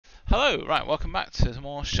Hello, right, welcome back to some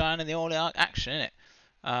more Shine in the All Out action, innit?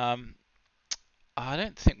 Um, I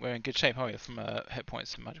don't think we're in good shape, are we, from a hit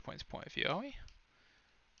points and magic points point of view, are we?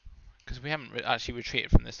 Because we haven't actually retreated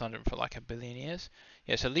from this dungeon for like a billion years.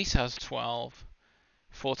 Yeah, so Lisa has 12,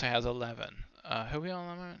 Forte has 11. Who are we on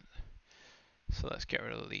at the moment? So let's get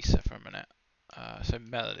rid of Lisa for a minute. So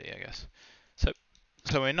Melody, I guess. So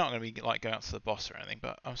we're not going to be like going up to the boss or anything,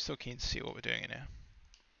 but I'm still keen to see what we're doing in here.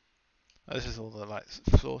 Oh, this is all the like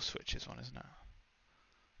floor switches one, isn't it?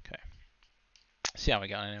 Okay. See how we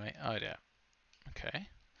go anyway. Oh dear. Okay.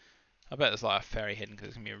 I bet there's like a ferry hidden because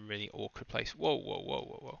it's going to be a really awkward place. Whoa, whoa, whoa,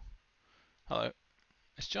 whoa, whoa. Hello.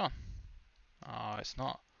 It's John. Oh, it's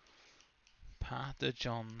not. Pas de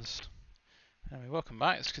Johns. Anyway, welcome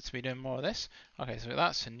back. It's good to be doing more of this. Okay, so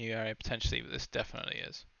that's a new area potentially, but this definitely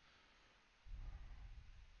is.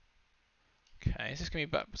 Okay, is this going to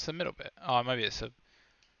be back to the middle bit? Oh, maybe it's a...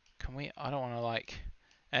 Can we... I don't want to like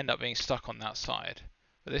end up being stuck on that side.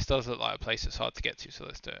 But this does look like a place that's hard to get to, so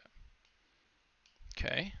let's do it.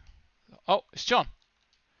 Okay. Oh, it's John.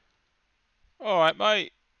 Alright,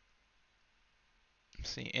 mate.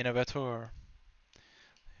 See, innovator.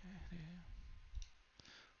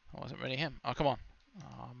 That wasn't really him. Oh, come on.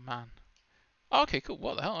 Oh, man. Oh, okay, cool.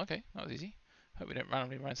 What the hell? Okay, that was easy. Hope we didn't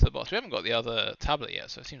randomly run into the boss. We haven't got the other tablet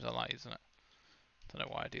yet, so it seems unlikely, doesn't it? Don't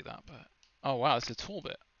know why I do that, but... Oh, wow, it's a tall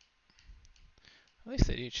bit. At least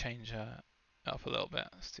they do change up a little bit.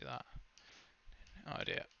 Let's do that. Oh,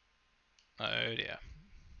 dear. Oh, dear.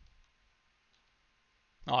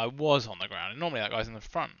 Oh, I was on the ground. Normally that guy's in the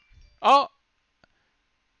front. Oh!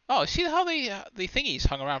 Oh, see how the thingies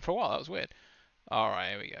hung around for a while? That was weird.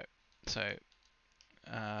 Alright, here we go. So,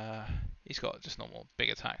 he's got just normal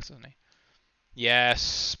big attacks, doesn't he? Yes,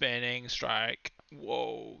 spinning strike.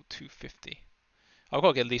 Whoa, 250. I've got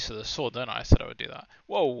to get Lisa the sword, don't I? I said I would do that.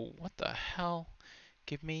 Whoa, what the hell?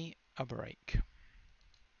 Give me a break.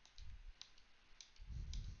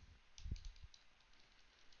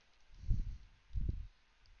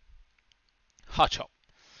 Hot chop.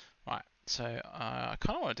 Right, so I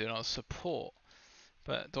kind of want to do another support,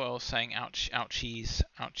 but Doyle's saying ouch, ouchies,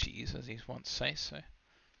 ouchies, as he wants to say, so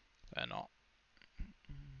they're not.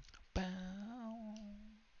 Bow,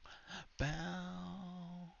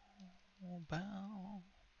 bow, bow.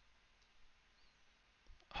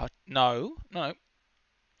 No, no.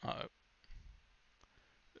 Uh-oh.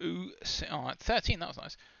 Ooh, oh, 13, that was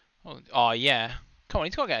nice. Oh, yeah. Come on,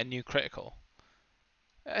 he's got to get a new critical.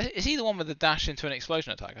 Is he the one with the dash into an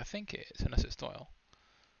explosion attack? I think it is, unless it's Doyle.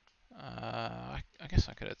 I guess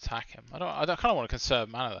I could attack him. I kind of want to conserve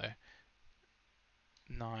mana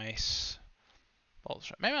though. Nice.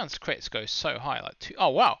 Maybe man's crits go so high, like 2. Oh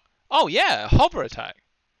wow. Oh yeah, hover attack.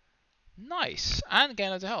 Nice. And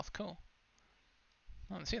gain loads of health. Cool.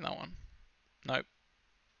 I haven't seen that one. Nope.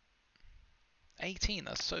 18.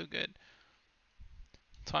 That's so good.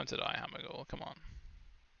 Time to die, Hammergall. Come on.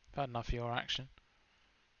 I've had enough of your action.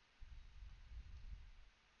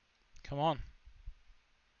 Come on.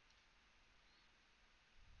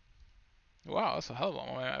 Wow, that's a hell of a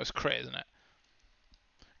one. That was crit, isn't it?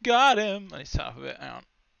 Got him! I need to turn up a bit. Hang on.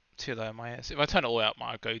 Too low in my ears. If I turn it all out,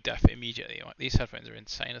 I'll go deaf immediately. These headphones are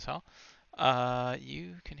insane as hell.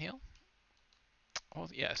 You can heal? Oh,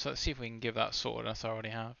 yeah, so let's see if we can give that sword, as I already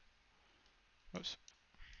have. Whoops.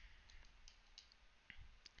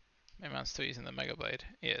 Maybe man's still using the Mega Blade.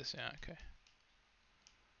 He is, yeah, okay.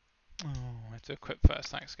 Oh, I have to equip first.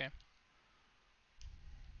 Thanks, game.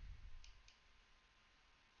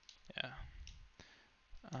 Yeah.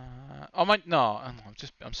 No,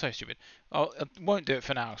 I'm so stupid. I won't do it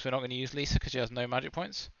for now because we're not going to use Lisa because she has no magic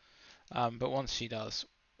points. But once she does,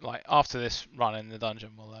 like after this run in the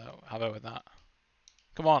dungeon, we'll have her with that.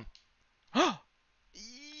 Come on.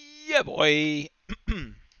 Yeah, boy.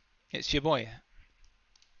 It's your boy,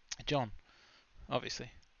 John.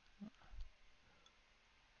 Obviously.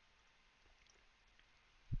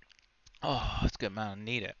 Oh, that's good, man. I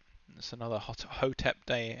need it. It's another Hotep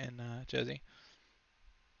day in Jersey.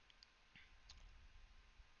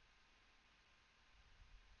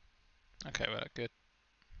 Okay, well, good.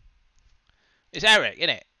 It's Eric, isn't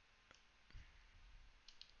it?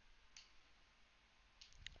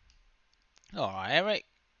 Alright, Eric.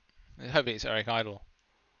 Hopefully it's Eric Idle.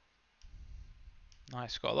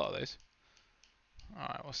 Nice, got a lot of those.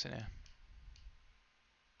 Alright, what's in here?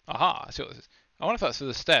 Aha, I see what this is. I wonder if that's for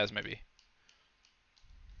the stairs, maybe.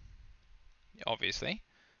 Yeah, obviously.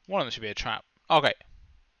 One of them should be a trap. Okay.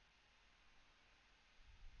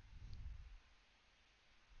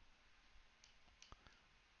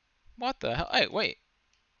 What the hell? Hey, wait.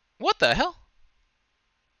 What the hell?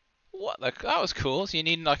 What the? That was cool. So you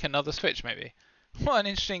need like another switch, maybe. What an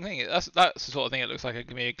interesting thing. That's the sort of thing that looks like it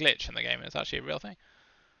could be a glitch in the game, and it's actually a real thing.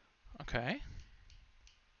 Okay.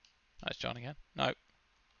 That's John again. No.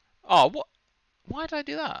 Oh, what? Why did I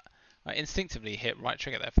do that? I instinctively hit right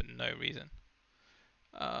trigger there for no reason.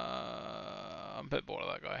 I'm a bit bored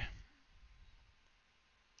of that guy.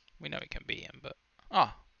 We know it can be him, but...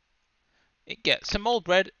 Ah. It gets some mold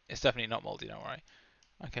bread. It's definitely not moldy, don't worry.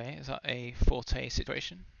 Okay, is that a forte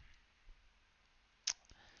situation?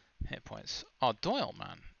 Hit points. Oh, Doyle,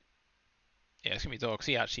 man. Yeah, it's going to be Doyle because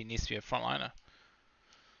he actually needs to be a frontliner.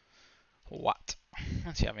 What?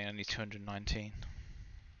 What's he having? Only 219.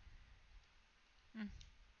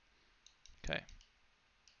 Okay.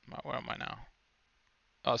 Right, where am I now?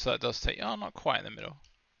 Oh, so that does take... Oh, not quite in the middle.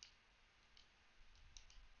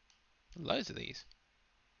 Loads of these.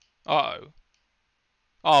 Uh-oh.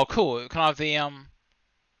 Oh, cool. Can I have the...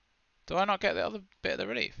 Do I not get the other bit of the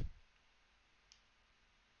relief?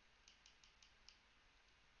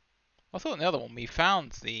 I thought in the other one we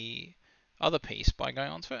found the other piece by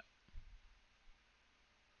going onto it.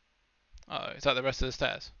 Oh, is that the rest of the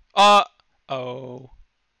stairs? Oh.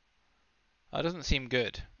 That doesn't seem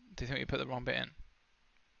good. Do you think we put the wrong bit in?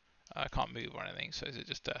 I can't move or anything, so is it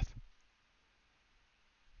just death?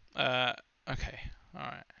 Okay.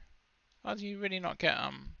 Alright. How do you really not get,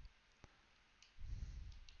 I'm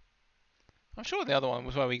sure the other one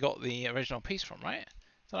was where we got the original piece from, right?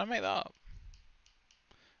 Did I make that up?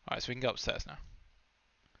 Alright, so we can go upstairs now.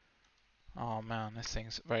 Oh man, this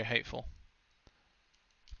thing's very hateful.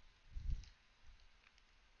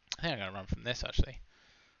 I think I'm going to run from this, actually.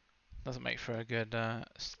 Doesn't make for a good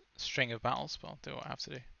string of battles, but I'll do what I have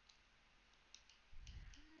to do.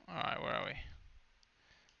 Alright, where are we?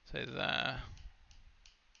 So there.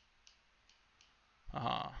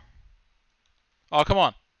 Aha. Oh, come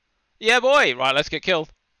on. Yeah, boy! Right, let's get killed.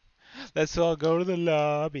 Let's all go to the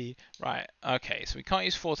lobby. Right, okay, so we can't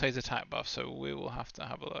use Forte's attack buff, so we will have to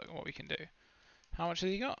have a look at what we can do. How much has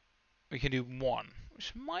he got? We can do 1,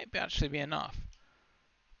 which might actually be enough.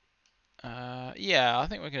 Yeah, I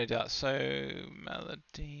think we're going to do that. So,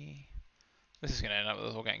 Melody... This is going to end up with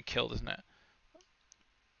us all getting killed, isn't it?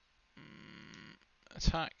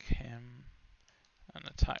 Attack him. And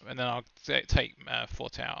attack... And then I'll take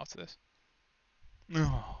Forte out after this.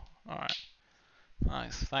 Oh, alright.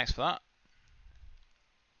 Nice, thanks for that.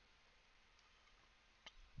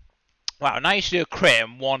 Wow, now you should do a crit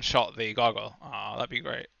and one-shot the gargoyle. Ah, that'd be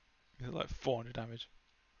great. It's like 400 damage.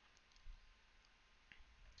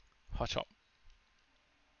 Hot chop.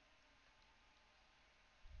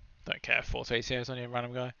 Don't care, Forte here, it's only a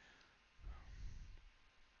random guy.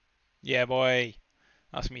 Yeah, boy.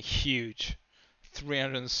 That's gonna be huge.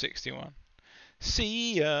 361.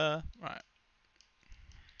 See ya! Right.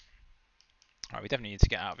 Alright, we definitely need to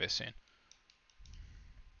get out of here soon.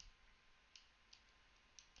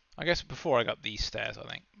 I guess before I got these stairs, I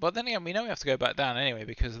think. But then again, we know we have to go back down anyway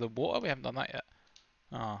because of the water. We haven't done that yet.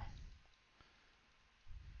 Oh.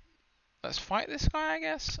 Let's fight this guy, I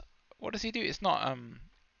guess. What does he do? It's not,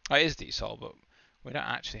 oh, it is desol, but we don't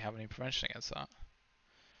actually have any prevention against that.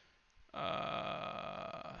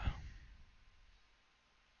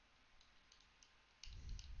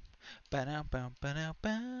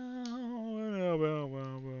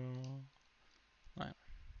 Right.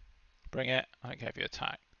 Bring it. I don't care if you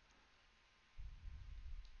attack.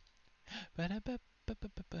 Okay.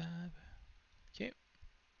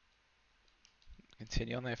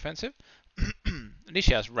 Continue on the offensive. At least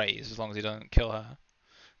she has raise as long as he doesn't kill her.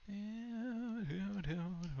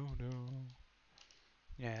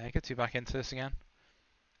 Yeah, it gets you back into this again.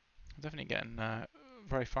 I'm definitely getting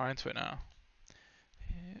very far into it now.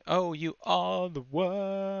 Oh, you are the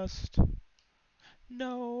worst.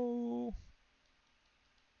 No.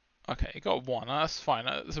 Okay, it got 1. That's fine.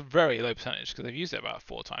 That's a very low percentage because they've used it about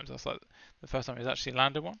 4 times. That's like the first time he's actually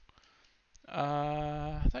landed one.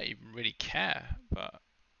 I don't even really care, but...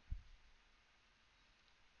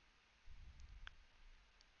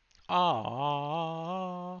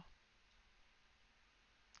 Ah.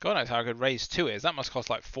 God knows how good raise 2 is. That must cost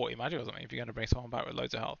like 40 magic or something if you're going to bring someone back with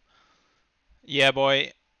loads of health. Yeah,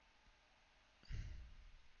 boy.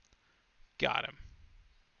 Got him.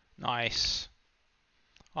 Nice.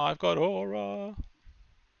 I've got aura.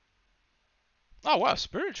 Oh wow,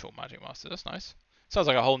 spiritual magic master. That's nice. Sounds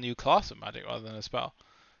like a whole new class of magic rather than a spell.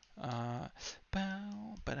 I don't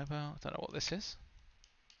know what this is.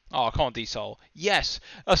 Oh, come on, D-Soul. Yes!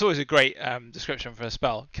 That's always a great description for a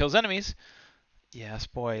spell. Kills enemies. Yes,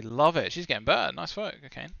 boy. Love it. She's getting better. Nice work.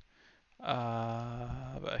 Okay.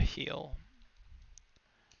 But a heal.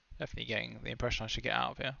 Definitely getting the impression I should get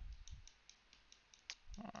out of here.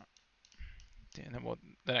 Alright. And then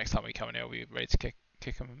the next time we come in here, we'll be ready to kick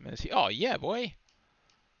them. Oh yeah, boy.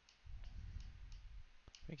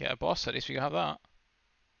 We get a boss. At least we have that.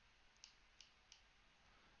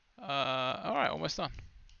 All right, almost done.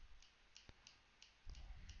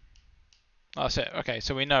 Oh, that's it. Okay,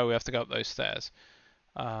 so we know we have to go up those stairs.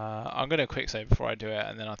 I'm going to quick save before I do it,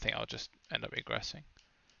 and then I think I'll just end up regressing.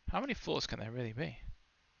 How many floors can there really be?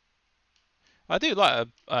 I do like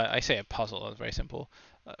I say a puzzle. That's very simple,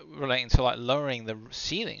 relating to like lowering the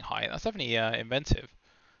ceiling height. That's definitely inventive.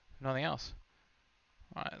 Nothing else.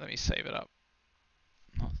 All right, let me save it up.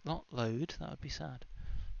 Not load. That would be sad.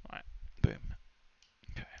 All right, boom.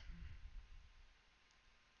 Okay.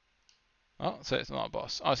 Oh, so it's not a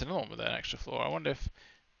boss. Oh, it's another one with an extra floor. I wonder if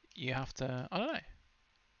you have to. I don't know.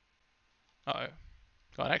 Uh oh,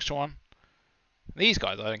 got an extra one. These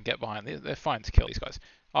guys I didn't get behind. They're fine to kill these guys.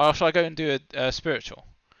 Oh, shall I go and do a spiritual?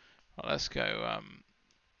 Right, let's go.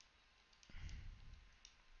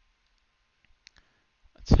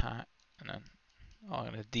 Attack, and then I'm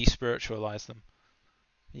gonna despiritualize them.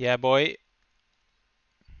 Yeah, boy.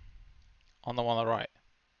 On the one on the right.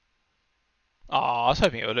 Oh, I was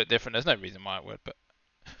hoping it would look different. There's no reason why it would, but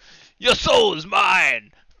your soul's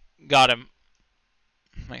mine. Got him.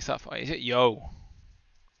 Makes that fight. Is it yo?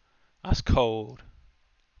 That's cold.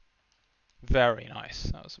 Very nice.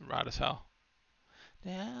 That was rad as hell.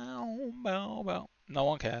 Down, bow, bow. No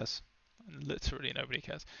one cares. Literally nobody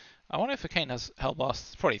cares. I wonder if a cane has hell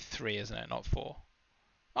blast. It's probably 3, isn't it? Not 4.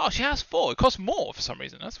 Oh, she has 4. It costs more for some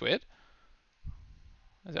reason. That's weird.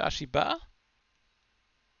 Is it actually better?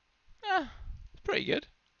 Yeah, it's pretty good.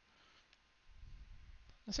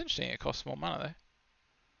 That's interesting. It costs more mana though.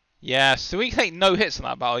 Yeah, so we take no hits on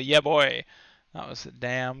that battle. Yeah, boy. That was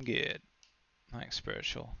damn good. Thanks,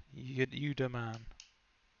 spiritual. You the man.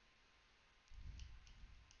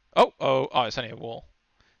 Oh, it's only a wall.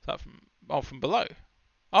 Is that from below?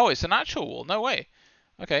 Oh, it's an actual wall. No way.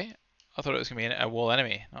 Okay. I thought it was going to be a wall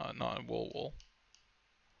enemy, not a wall.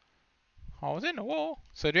 Oh, I was in a wall.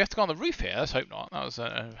 So do you have to go on the roof here? Let's hope not. That was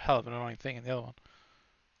a hell of an annoying thing in the other one.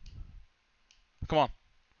 Come on.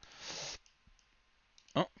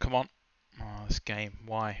 Oh, come on. Oh, this game.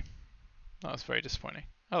 Why? That was very disappointing.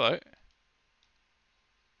 Hello.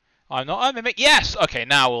 I'm a mimic. Yes! Okay,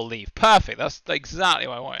 now we'll leave. Perfect. That's exactly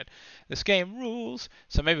what I wanted. This game rules.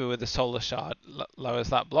 So maybe with the solar shard lowers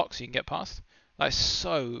that block so you can get past. That's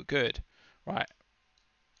so good. Right.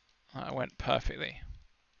 That went perfectly.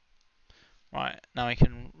 Right. Now we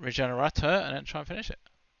can regenerate her and then try and finish it.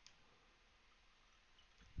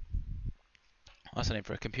 That's the name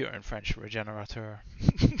for a computer in French. Regenerateur.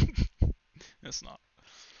 It's not.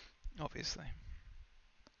 Obviously.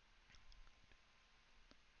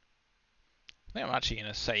 I think I'm actually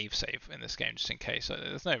going to save in this game just in case. So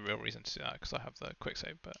there's no real reason to do that because I have the quick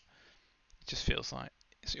save, but it just feels like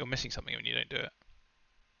you're missing something when you don't do it.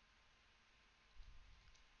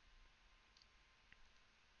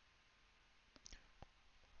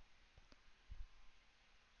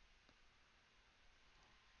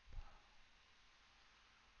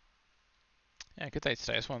 Yeah, good day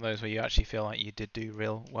today. It's one of those where you actually feel like you did do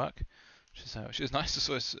real work, which is nice. It's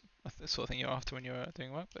sort of the sort of thing you're after when you're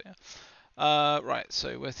doing work. But yeah. Right.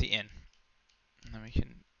 So where's the inn? And then we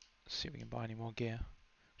can see if we can buy any more gear.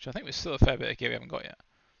 Which I think there's still a fair bit of gear we haven't got yet.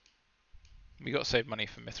 We got to save money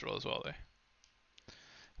for Mithril as well, though.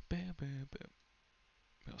 Boom, boom, boom.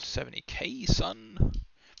 We got 70k, son.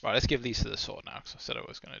 Right, let's give these to the sword now, because I said I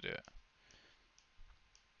was going to do it.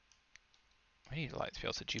 We need like to be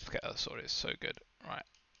able to duplicate that sword. It's so good. Right.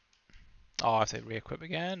 Oh, I have to re-equip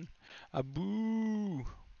again. A boo.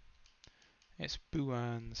 It's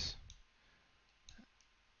booans.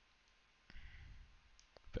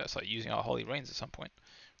 But it's like using our holy rains at some point.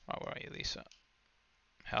 Right, where are you, Lisa?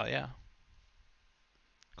 Hell yeah.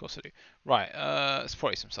 Of course I do. Right, there's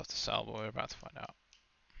probably some stuff to sell, but we're about to find out.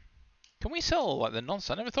 Can we sell like the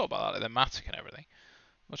nonsense? I never thought about that, like the matic and everything.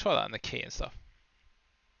 We'll try that in the key and stuff.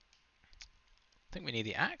 I think we need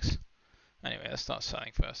the axe. Anyway, let's start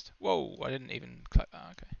selling first. Whoa, I didn't even collect that.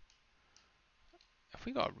 Okay. Have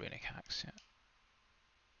we got a runic axe yet?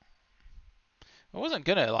 I wasn't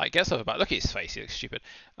gonna like get stuff about. Look at his face; he looks stupid.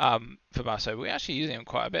 For Basso, we're actually using him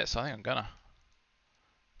quite a bit, so I think I'm gonna.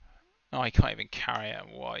 Oh, he can't even carry it.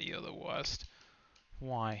 Why? You're the worst.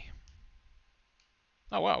 Why?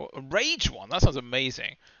 Oh wow, a rage one. That sounds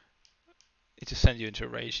amazing. It just sends you into a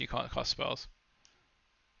rage. You can't cast spells.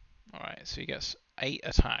 All right, so he gets 8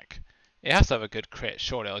 attack. It has to have a good crit,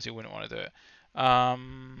 surely, else you wouldn't want to do it.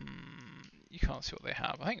 You can't see what they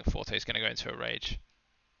have. I think Forte is going to go into a rage.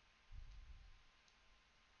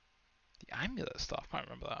 The amulet stuff. I can't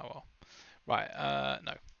remember that well. Right.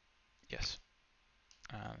 No. Yes.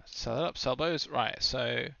 And sell it up, sell those. Right,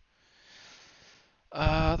 so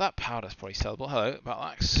that powder's probably sellable. Hello,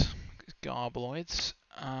 Battleaxe. Garbaloids.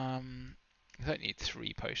 You don't need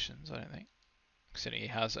 3 potions, I don't think. Considering he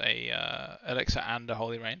has a elixir and a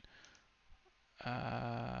holy rain.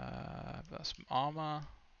 That's armor.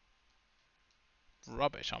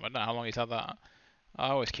 Rubbish armor. I don't know how long he's had that. I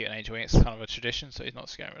always keep an angel wing. It's kind of a tradition, so he's not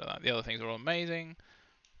scared of that. The other things are all amazing.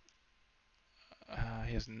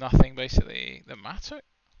 He has nothing basically that matter.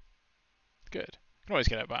 Good. You can always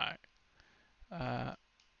get it back.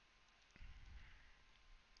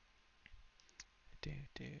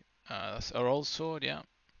 That's our old sword, yeah.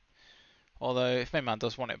 Although if Mainman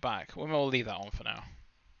does want it back, we'll leave that on for now.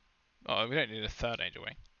 Oh, we don't need a 3rd angel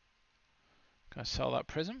wing. Can I sell that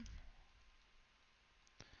prism?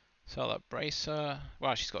 Sell that bracer.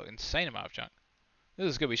 Wow, she's got an insane amount of junk. This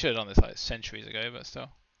is good. We should have done this like centuries ago, but still.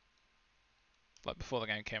 Like before the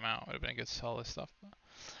game came out, it would have been good to sell this stuff.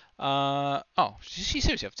 Oh, she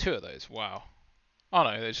seriously have 2 of those. Wow. Oh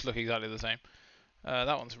no, they just look exactly the same.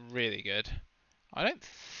 That one's really good. I don't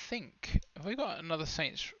think... Have we got another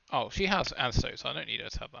Saints... Oh, she has Ansto, so I don't need her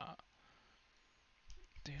to have that.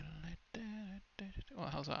 What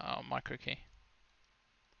the hell's that? Oh, micro key.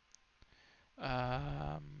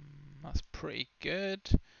 That's pretty good.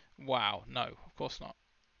 Wow, no, of course not.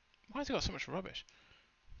 Why has he got so much rubbish?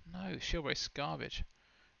 No, shield brace garbage.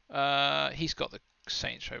 He's got the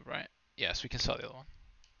Saints robe, right? Yes, we can sell the other one.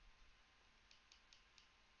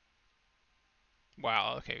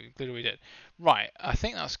 Wow, okay, we literally did. Right, I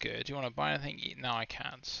think that's good. Do you want to buy anything? Now I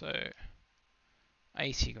can, so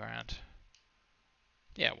 80 grand.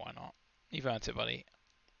 Yeah, why not? You've earned it, buddy.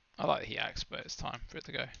 I like the heat axe, but it's time for it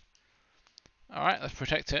to go. Alright, let's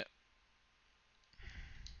protect it.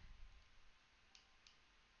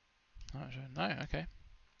 No, okay.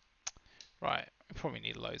 Right, we probably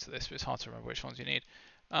need loads of this, but it's hard to remember which ones you need.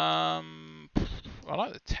 I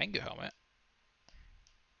like the Tengu helmet.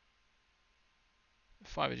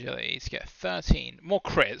 5 agility to get 13. More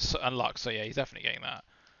crits and luck, so yeah, he's definitely getting that.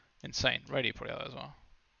 Insane. Radio probably has that as well.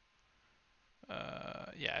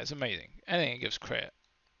 Yeah, it's amazing. Anything that gives crit,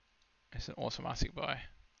 it's an automatic buy.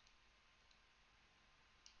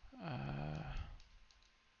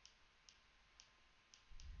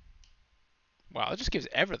 Wow, it just gives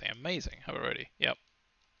everything. Amazing. Have it ready. Yep.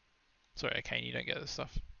 Sorry, Kane, you don't get this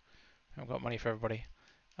stuff. I haven't got money for everybody.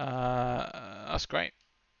 That's great.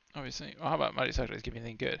 Obviously. Well, how about Magic Circle? Give me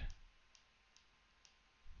anything good.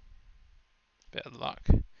 Bit of luck.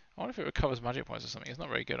 I wonder if it recovers magic points or something. It's not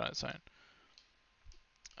very good on its own.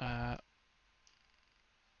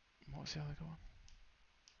 What's the other one?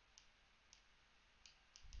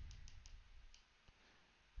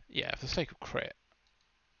 Yeah, for the sake of crit.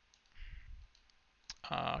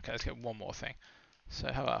 Okay, let's get one more thing.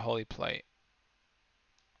 So how about Holy Plate?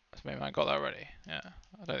 Maybe I got that already. Yeah,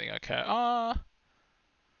 I don't think I care.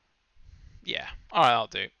 Yeah. Alright, I'll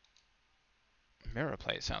do. Mirror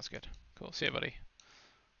Plate sounds good. Cool. See you, buddy.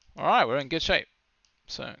 Alright, we're in good shape.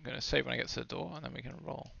 So I'm going to save when I get to the door, and then we can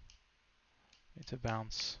roll. Need to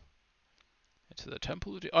bounce into the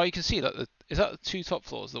temple. Oh, you can see that. Is that the 2 top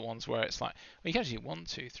floors, the ones where it's like... Well, you can actually 1,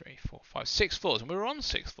 2, 3, 4, 5, 6 floors, and we were on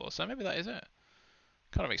 6 floors, so maybe that is it.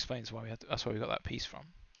 Kind of explains why we had. That's where we got that piece from.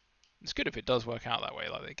 It's good if it does work out that way,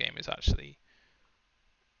 like the game is actually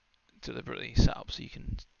deliberately set up so you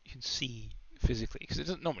can see physically, because it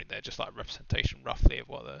doesn't normally. They're just like representation roughly of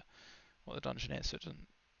what the dungeon is, so it doesn't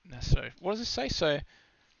necessarily. What does it say? So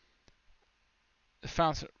the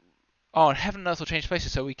fountain. Oh, and heaven and earth will change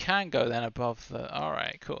places, so we can go then above the. All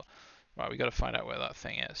right, cool. Right, we got to find out where that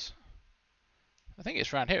thing is. I think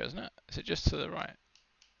it's around here, isn't it? Is it just to the right?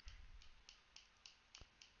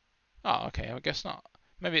 Oh, okay. I guess not.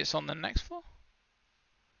 Maybe it's on the next floor?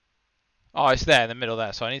 Oh, it's there in the middle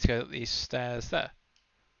there, so I need to go up these stairs there.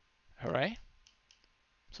 Hooray.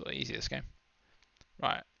 It's a lot easier this game.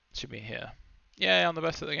 Right, should be here. Yay, I'm the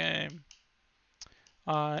best at the game.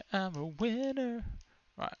 I am a winner.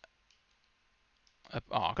 Right.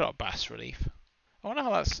 Oh, I've got a bas relief. I wonder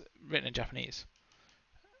how that's written in Japanese.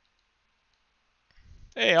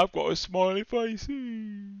 Hey, I've got a smiley face.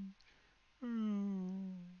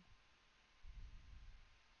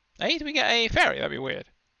 Hey, do we get a fairy? That'd be weird.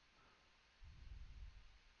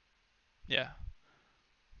 Yeah.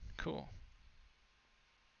 Cool.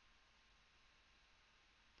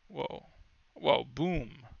 Whoa. Whoa,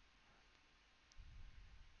 boom.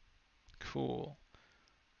 Cool.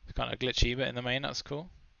 It's kind of glitchy, but in the main, that's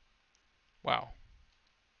cool. Wow.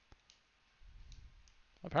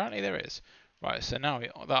 Apparently there is. Right, so now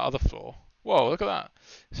that other floor. Whoa, look at that.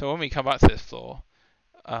 So when we come back to this floor,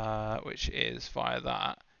 which is via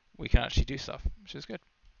that, we can actually do stuff, which is good.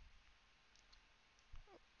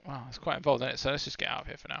 Wow, it's quite involved in it, so let's just get out of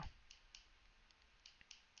here for now.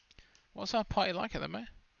 What's our party like at the moment?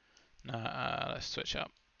 No, let's switch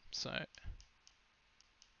up. So,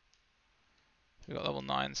 we've got level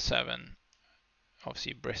 9, 7.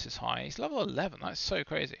 Obviously, Briss is high. He's level 11, that's so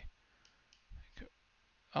crazy.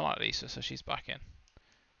 I like Lisa, so she's back in.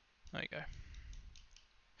 There you go.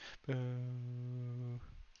 Boo.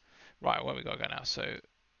 Right, where we got to go now? So,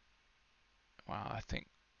 wow, I think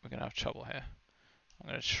we're going to have trouble here. I'm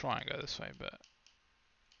going to try and go this way, but...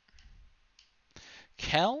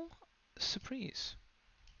 Kel? Surprise.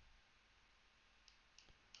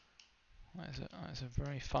 That is a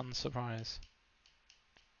very fun surprise.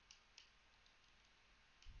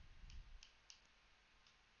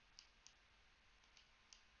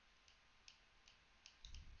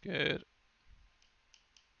 Good.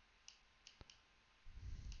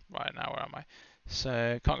 Right, now where am I?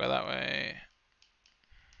 So, can't go that way.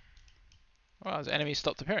 Well, has enemies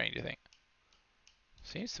stopped appearing, do you think?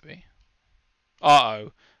 Seems to be.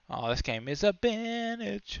 Uh-oh. Oh, this game is a bin.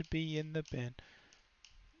 It should be in the bin.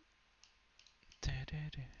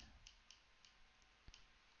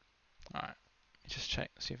 Alright. Just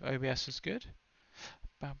check, see if OBS is good.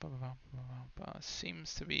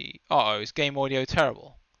 Seems to be... Uh-oh, is game audio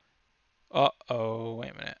terrible? Uh-oh,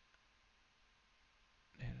 wait a minute.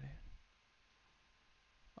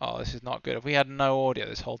 Oh, this is not good. If we had no audio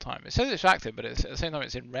this whole time. It says it's active, but it's, at the same time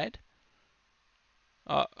it's in red.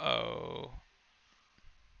 Uh-oh.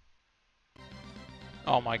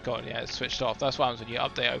 Oh my god, yeah, it's switched off. That's what happens when you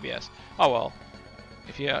update OBS. Oh well.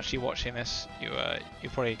 If you're actually watching this, you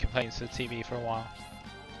probably complained to the TV for a while.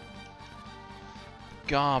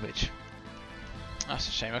 Garbage. That's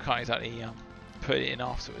a shame. I can't exactly put it in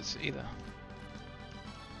afterwards either.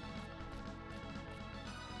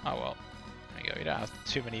 Oh well. There you go. You don't have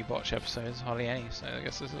too many botch episodes, hardly any. So I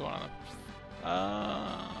guess this is one of them.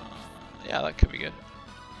 Yeah, that could be good.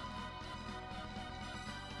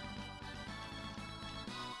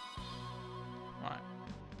 Right.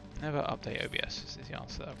 Never update OBS is the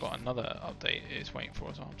answer. I've got another update it's waiting for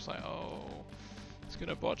as well. I'm just like, oh, it's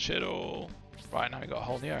gonna botch it all. Right, now we've got a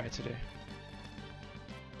whole new area to do.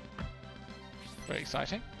 Very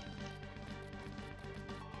exciting.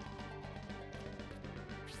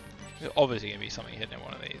 There's obviously going to be something hidden in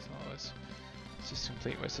one of these, otherwise it's just a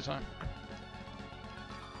complete waste of time.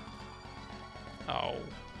 Oh.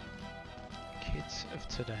 Kids of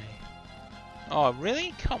today. Oh,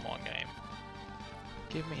 really? Come on, game.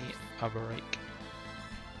 Give me a break.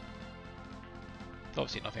 There's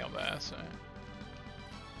obviously nothing up there, so...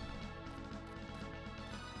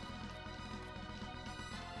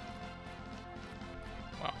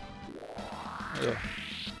 Wow. Ugh.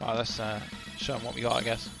 Wow, let's show them what we got, I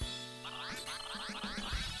guess.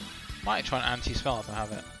 Might try an anti-spell if I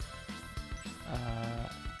have it.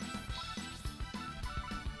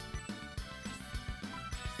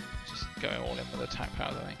 Just going all in with attack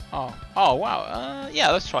powers, I think. Oh wow. Yeah,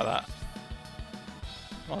 let's try that.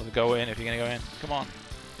 Might as well go in if you're gonna go in. Come on.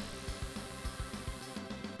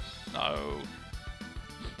 No.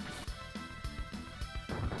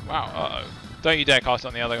 Wow. Uh oh. Don't you dare cast it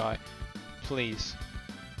on the other guy, please.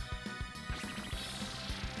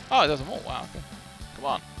 Oh, it does them all. Wow. Okay. Come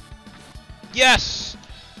on. Yes!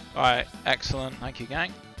 Alright, excellent. Thank you,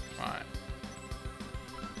 gang. Alright.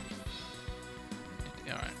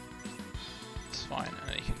 Alright. It's fine. And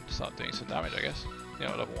then you can start doing some damage, I guess. You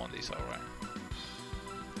know, level 1 these are alright.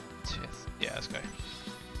 Yeah, let's go.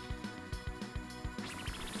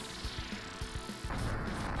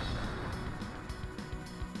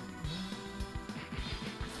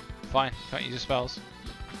 Fine, can't use your spells.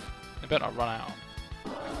 They better not run out.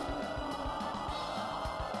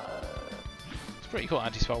 Pretty cool,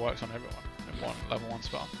 anti-spell works on everyone in one level 1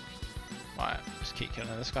 spell. Right, just keep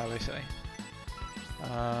killing this guy basically.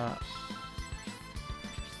 I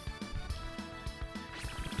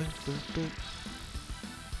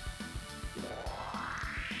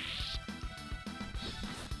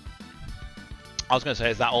was going to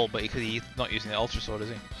say, is that all, but because he's not using the Ultra Sword, is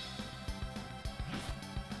he?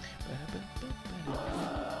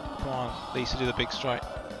 Come on, Lisa, do the big strike.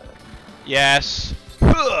 Yes!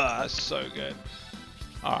 That's so good.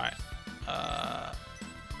 Alright.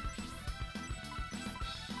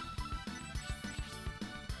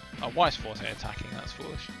 Oh, why is Forte attacking? That's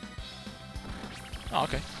foolish. Oh,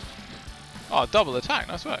 okay. Oh, double attack.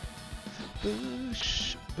 Nice work.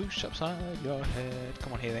 Boosh. Boosh upside your head.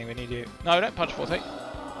 Come on, healing. We need you. No, don't punch Forte.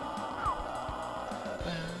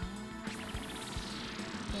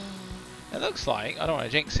 It looks like, I don't want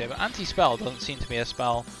to jinx it, but anti-spell doesn't seem to be a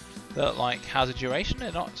spell that like has a duration.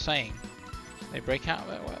 They're not saying they break out of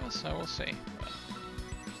it or whatever, so we'll see.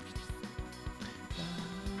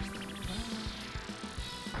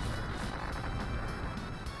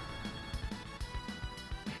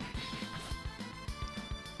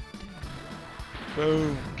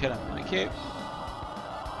 Boom! Kill him. Thank you.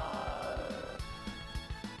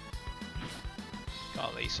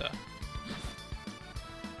 Got Lisa.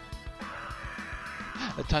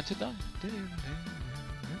 The time to die.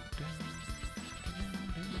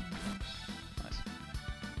 Nice.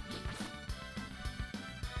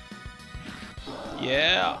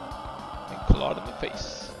 Yeah! Clawed in the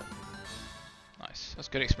face. Nice. That's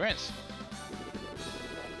good experience.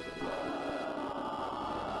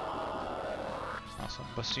 That's on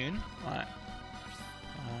bassoon. Right.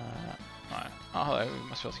 Right. Oh, hello. We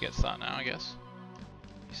must be able to get to that now, I guess.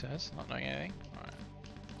 He says, not knowing anything.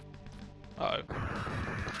 Alright.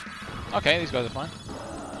 Uh-oh. Okay, these guys are fine.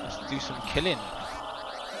 Let's do some killing.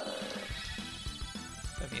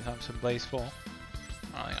 Definitely time some Blaze 4.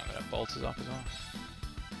 I think I'm going to bolt us up as well.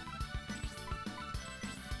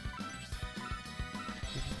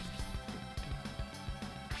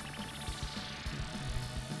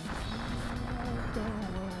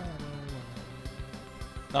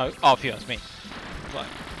 No, oh, phew, that's me. Like,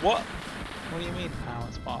 what? What do you mean, power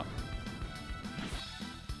spark?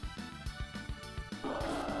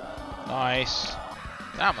 Nice.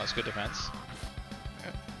 Damn, that's good defense.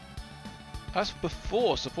 Okay. That's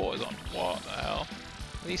before support is on. What the hell?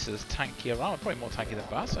 Lisa's tanky around. Probably more tanky than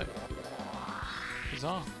Basso.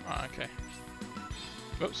 Bizarre. Right, okay.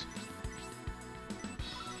 Whoops.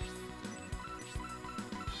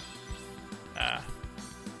 Ah.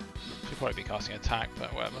 Should probably be casting attack,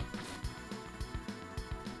 but whatever.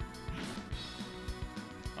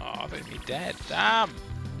 Oh, they'd be dead. Damn!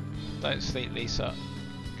 Don't sleep, Lisa.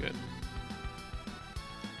 Good.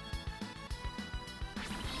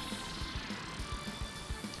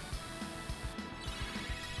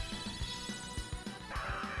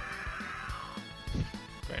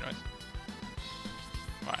 Very nice.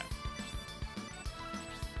 Right.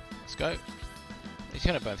 Let's go. He's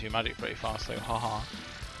going to burn through magic pretty fast though, haha.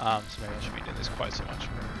 So maybe I shouldn't be doing this quite so much.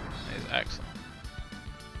 It is excellent.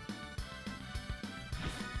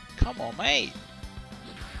 Come on, mate!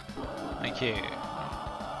 Thank you.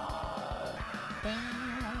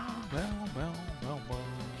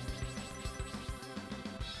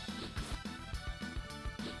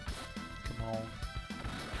 Come on.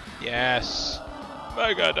 Yes!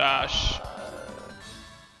 Mega Dash!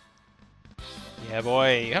 Yeah,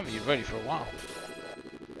 boy, you haven't been ready for a while.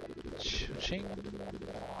 Ching.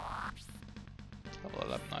 Level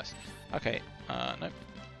 11, nice. Okay, nope.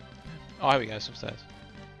 Oh, here we go, some stairs.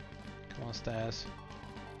 Come on, stairs.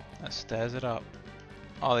 That stairs it up.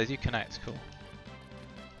 Oh, they do connect, cool.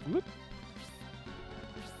 Whoop.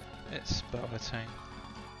 It's belting.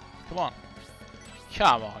 Come on.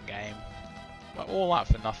 Come on, game. Well, all that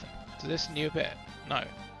for nothing. Does this new bit? No.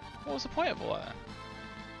 What was the point of all that then?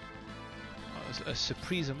 Oh, it was a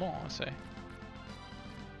surprise more, I say.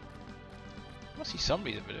 Must be some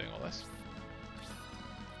reason for doing all this.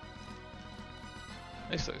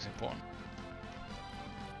 This looks important.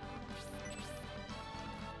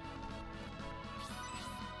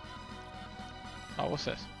 Oh, what's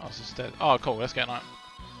this? Oh, it's just dead. Oh, cool. Let's get an item.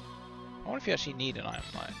 I wonder if you actually need an item.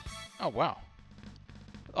 Like, oh, wow.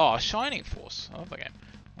 Oh, Shining Force. I love that game.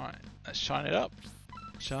 Alright, let's shine it up.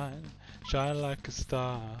 Shine. Shine like a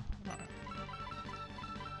star. Right.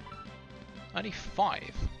 Only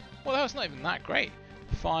 5. Well, that was not even that great.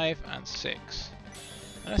 5 and 6.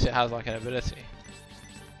 Unless it has like an ability.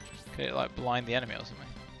 Could it like blind the enemy or something?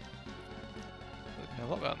 It'd be a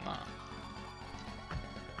lot better than that.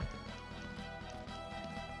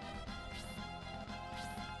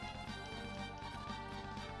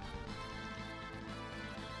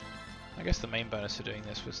 I guess the main bonus for doing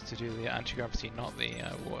this was to do the anti-gravity, not the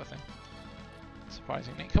water thing.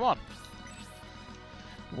 Surprisingly. Come on!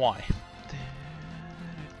 Why?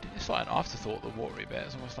 It's like an afterthought, the watery bit.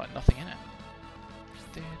 There's almost like nothing in it.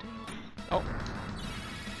 Oh!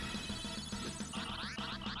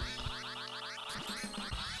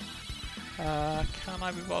 Can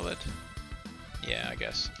I be bothered? Yeah, I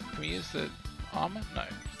guess. Can we use the armor? No.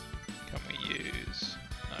 Can we use...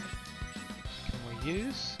 No. Can we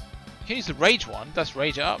use... You can use the rage one. That's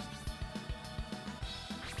rage it up.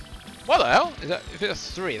 What the hell? Is that, if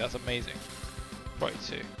it's 3, that's amazing. Probably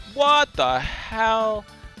 2. What the hell?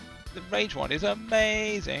 The rage one is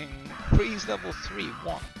amazing. Freeze level 3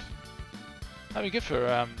 wand. That'd be good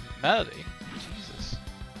for Melody. Jesus.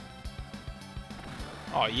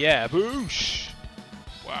 Oh yeah, boosh!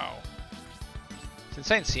 Wow. It's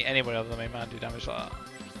insane to see anybody other than main man do damage like that.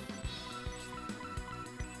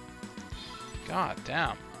 God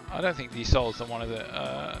damn. I don't think these souls are one of the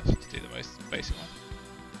to do the most basic one.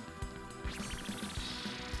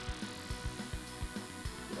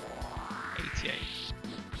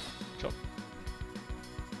 Top.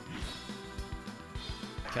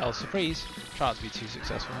 Kel's surprise. Try not to be too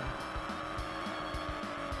successful.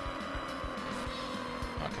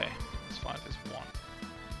 Okay, it's fine if it's one.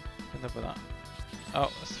 Can live with that.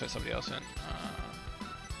 Oh, let's fit somebody else in.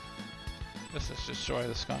 Let's just destroy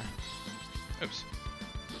the sky. Oops.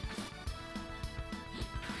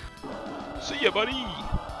 See ya, buddy!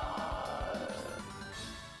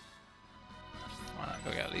 Alright,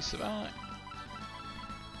 go get Lisa back.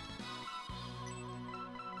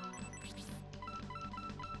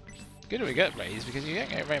 Good we get raised because you don't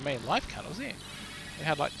get very many life candles, do you? We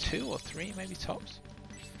had like 2 or 3 maybe tops.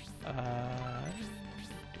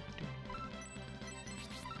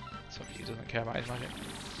 Somebody who doesn't care about his magic.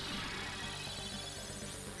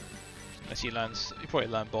 Unless he learns, he probably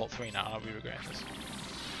learned Bolt 3 now and I'll be regretting this.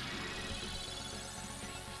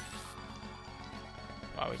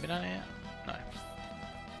 Wow, we've been on it yet? No.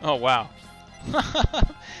 Oh wow. I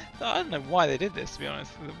don't know why they did this, to be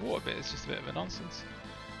honest. The water bit is just a bit of a nonsense.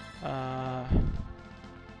 Oh,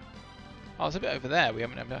 it's a bit over there we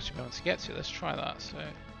haven't actually been able to get to. Let's try that. So,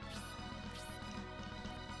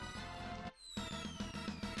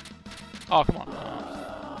 oh, come on.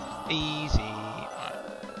 Easy. Right.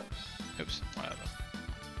 Oops. Whatever.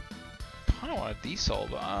 Kind of want a D-Soul,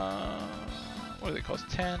 but what does it cost?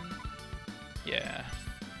 10? Yeah.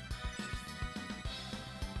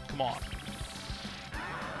 Come on.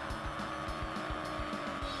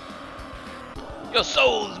 Your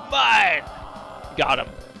soul's mine! Got him.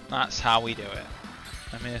 That's how we do it.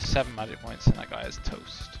 I mean, there's 7 magic points and that guy is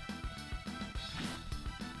toast.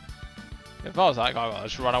 If I was that guy, I'd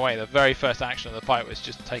just run away. The very first action of the fight was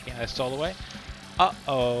just taking their soul away.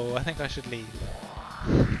 Uh-oh, I think I should leave.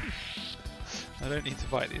 I don't need to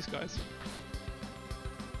fight these guys.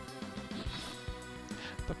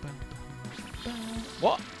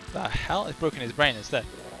 What the hell? It's broken his brain instead.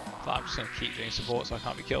 So I'm just going to keep doing support so I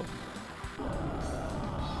can't be killed.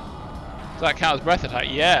 Does that count as breath attack?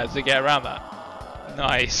 Yeah, to get around that.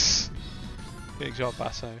 Nice. Big job,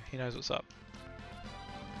 Basso. He knows what's up.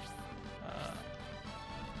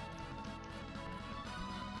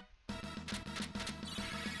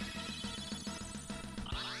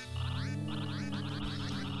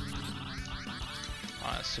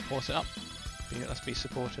 Alright, let's support it up. Let's be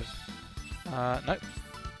supportive. Nope.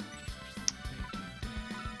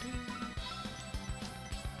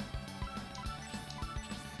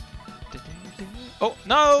 Oh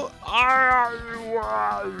no!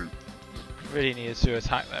 Really needed to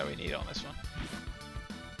attack there. We need it on this one.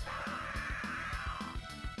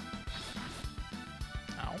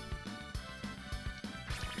 Ow.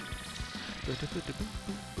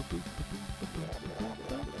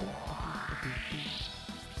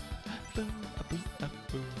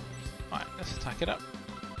 Alright, let's attack it up.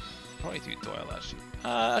 Probably do Doyle actually.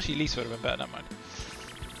 Actually, Lisa would have been better. Never mind.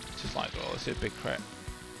 Just like Doyle. Let's do a big crit.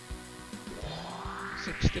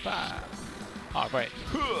 65. Oh, great.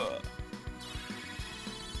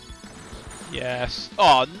 Yes.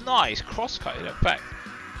 Oh, nice. Crosscut in effect.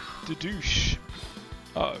 Douche.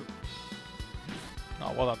 Uh oh.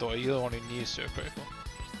 Oh, well done, Doyle. You're the one who needs to do a critical.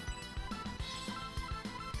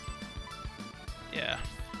 Yeah.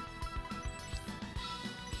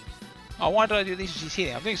 Oh, why did I do these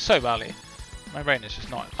GC? I'm doing so badly. My brain is just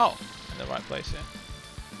not, in the right place here.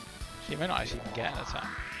 She may not actually even get an attack.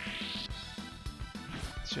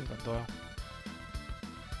 Should have done Doyle.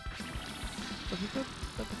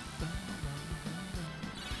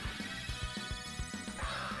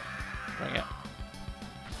 Bring it.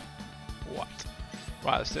 What?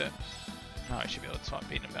 Right, let's do it. Now I should be able to start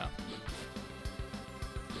beating him down.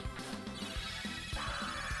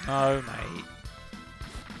 No, mate.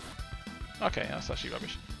 Okay, that's actually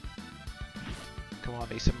rubbish. Come on,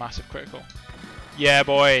 these are massive critical. Yeah,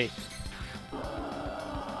 boy!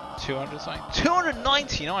 200 something.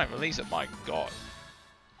 299 release it, my god.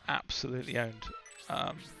 Absolutely owned.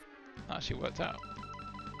 That actually worked out.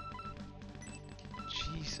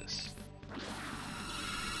 Jesus.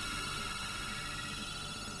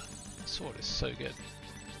 That sword is so good.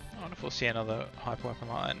 I wonder if we'll see another hyper weapon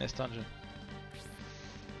like that in this dungeon.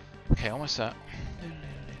 Okay, almost there.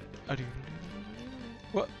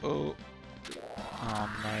 What? Oh. Oh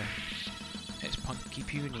no. It's Punky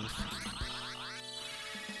Puny.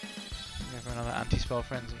 We have another anti-spell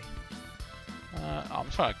frenzy. I'm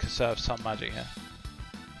trying to conserve some magic here.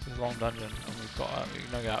 This is a long dungeon, and we've got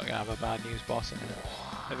we're gonna have a bad news boss in here.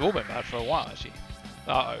 They've all been bad for a while actually.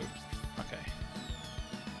 Uh oh. Okay.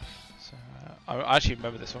 So I actually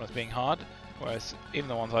remember this one as being hard, whereas even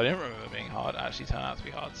the ones I didn't remember being hard actually turned out to be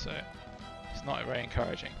hard. So it's not very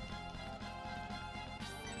encouraging.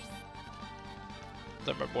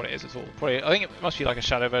 Don't remember what it is at all. Probably, I think it must be like a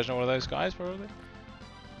shadow version of one of those guys, probably.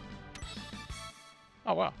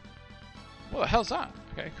 Oh wow. What the hell's that?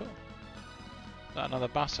 Okay, cool. Is that another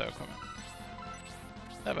basso equipment?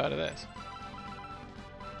 Never heard of this.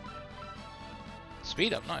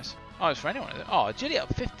 Speed up, nice. Oh, it's for anyone, is it? Oh, agility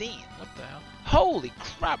up 15. What the hell? Holy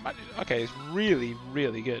crap, man. Okay, it's really,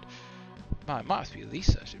 really good. Man, it might have to be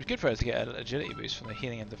Lisa. It was good for her to get an agility boost from the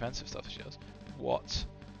healing and defensive stuff she does. What?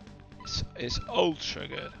 It's ultra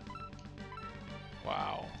good.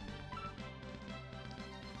 Wow.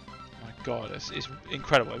 My god, it's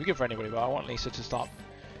incredible. It'd be good for anybody, but I want Lisa to start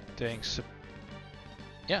doing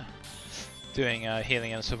doing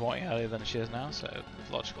healing and supporting earlier than she is now, so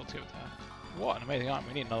it's logical to give it to her. What an amazing item.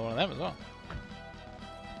 We need another one of them as well.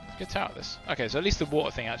 Good tower this. Okay, so at least the water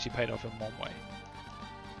thing actually paid off in one way.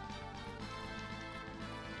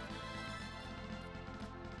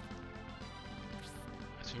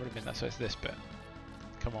 It's already been there, so it's this bit.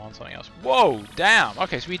 Come on, something else. Whoa, damn!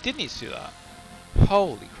 Okay, so we did need to do that.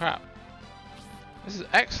 Holy crap. This is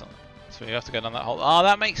excellent. So you have to go down that hole. Oh,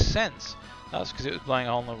 that makes sense. That's because it was blowing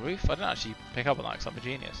a hole in the roof. I didn't actually pick up on that because I'm a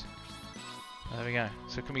genius. There we go.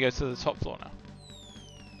 So can we go to the top floor now?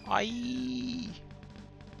 Aye.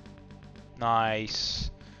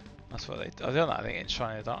 Nice. That's what they do. I've done that, I think, in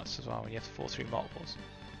Shining the Darkness as well, when you have to fall through multiples.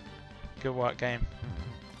 Good work, game.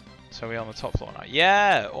 So we're on the top floor now.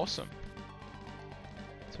 Yeah, awesome.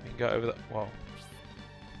 So we can go over the. Whoa.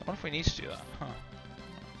 I wonder if we need to do that. Huh.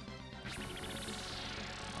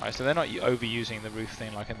 Alright, so they're not overusing the roof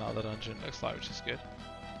thing like in the other dungeon, it looks like, which is good.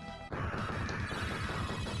 I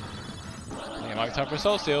think it might be time for a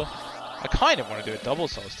soul steal. I kind of want to do a double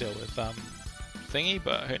soul steal with thingy,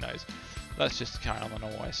 but who knows. Let's just carry on the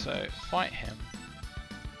normal way. So fight him.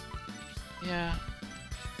 Yeah.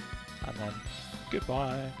 And then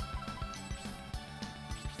goodbye.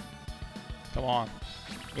 Come on.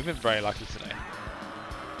 We've been very lucky today.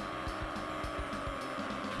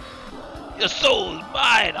 Your soul is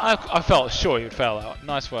mine! I felt sure you'd fail out.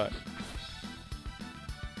 Nice work.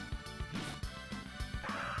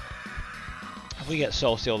 If we get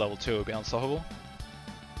Soul Steal level 2, we'll be unstoppable.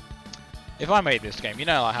 If I made this game, you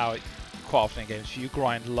know like how quite often in games, if you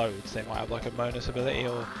grind loads, they might have like a bonus ability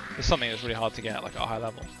or there's something that's really hard to get at like a high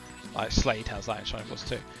level. Like Slade has that in Shining Force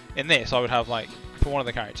 2. In this, I would have like, for one of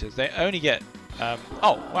the characters, they only get, oh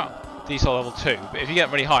wow, D-Soul level 2, but if you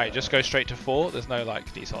get really high, just go straight to 4, there's no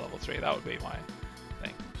like D-Soul level 3, that would be my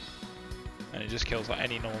thing. And it just kills like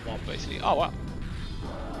any normal mob basically. Oh wow.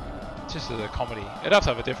 Just as a comedy. It'd have to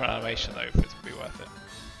have a different animation though for it to be worth it.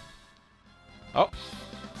 Oh!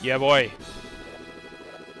 Yeah boy!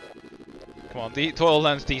 Come on, Toil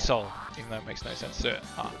learns D-Soul, even though it makes no sense to do it.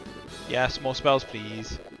 Ah. Yes, more spells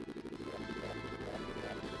please.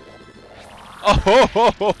 Oh ho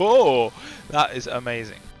ho ho ho! That is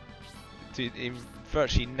amazing. Dude, it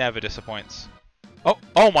virtually never disappoints. Oh,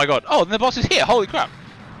 oh my god! Oh, and the boss is here! Holy crap!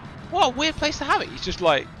 What a weird place to have it. He's just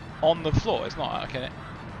like on the floor. It's not like an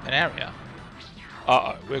area.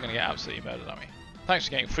 Uh oh, we're gonna get absolutely murdered, aren't we? Thanks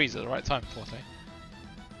for getting freeze at the right time, Forte.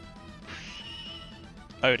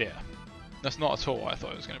 Oh dear. That's not at all what I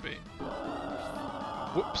thought it was gonna be.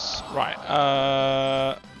 Whoops. Right.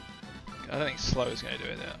 I don't think slow is gonna do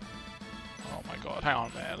it there. Oh my god. Hang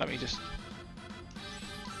on a minute. Let me just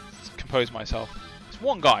compose myself. It's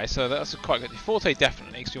one guy, so that's quite good. Forte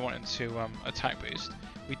definitely, because we want him to attack boost.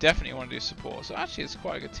 We definitely want to do support, so actually it's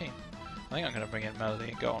quite a good team. I think I'm going to bring in Melody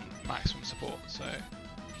and go on maximum support, so...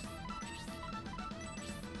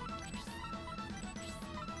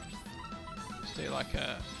 Just do like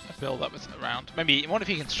a build up around. Maybe, what if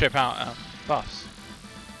you can strip out buffs?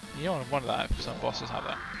 You don't want that if some bosses have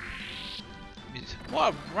that.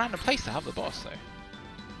 What a random place to have the boss though.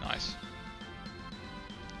 Nice.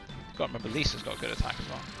 You've got to remember Lisa's got a good attack as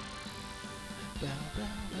well.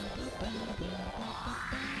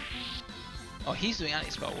 Oh, he's doing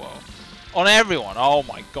anti-spell, whoa. On everyone, oh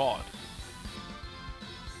my god.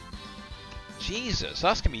 Jesus,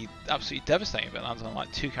 that's going to be absolutely devastating if it lands on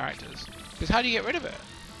like 2 characters. Because how do you get rid of it?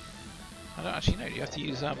 I don't actually know, you have to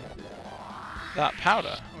use that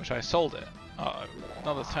powder, which I sold it. Uh oh,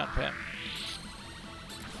 another turn for him.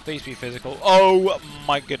 Please be physical. Oh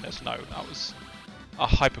my goodness, no, that was a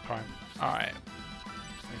hypercrime. Alright,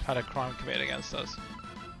 we've had a crime committed against us.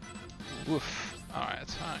 Woof. Alright,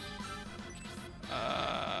 attack.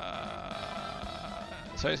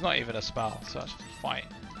 So it's not even a spell, so I just fight.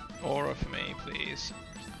 Aura for me, please.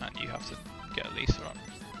 And you have to get Lisa up.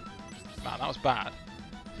 Man, that was bad.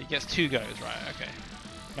 So he gets 2 goes, right, okay.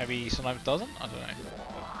 Maybe he sometimes doesn't? I don't know.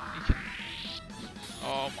 He can...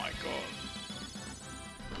 Oh my god.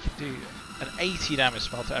 He can do an 80 damage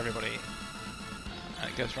spell to everybody. And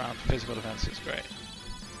it goes around physical defense, it's great.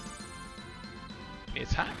 The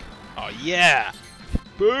attack? Oh yeah!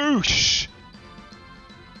 Boosh!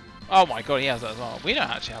 Oh my god, he has that as well. We don't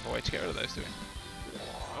actually have a way to get rid of those, do we?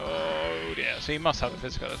 Oh dear, so he must have a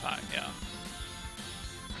physical attack, yeah.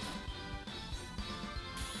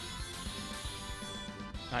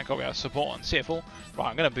 Thank god we have support on Searful. Right,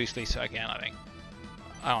 I'm going to boost Lisa again, I think.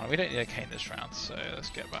 Oh, we don't need a cane this round, so let's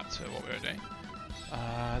get back to what we were doing.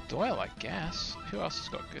 Doyle, I guess. Who else has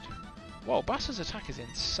got good? Whoa, Bass's attack is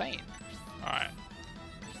insane. Alright.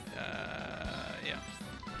 Yeah.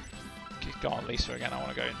 Go on Lisa again, I want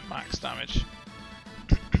to go in max damage.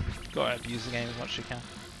 Gotta abuse the game as much as you can.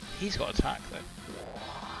 He's got attack though.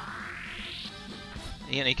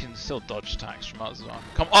 And he can still dodge attacks from us as well.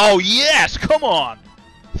 Come, oh yes, come on!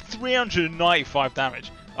 395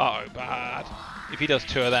 damage. Uh oh, bad. If he does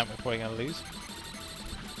 2 of them, we're probably going to lose.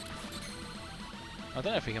 I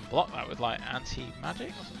don't know if we can block that with like anti-magic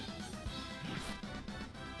or something.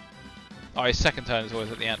 Oh, his second turn is always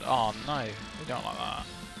at the end. Oh no, we don't like that.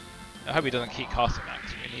 I hope he doesn't keep casting that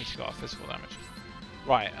because we need to get our physical damage.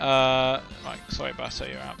 Right, right, sorry Basso,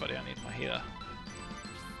 you're out buddy, I need my healer.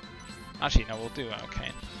 Actually, no, we'll do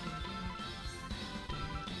Arcane.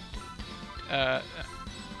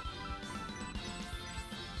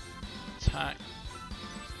 Attack.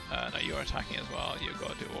 No, you're attacking as well. You've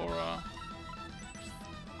got to do Aura.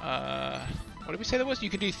 What did we say there was? You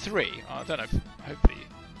can do 3. Oh, I don't know. Hopefully.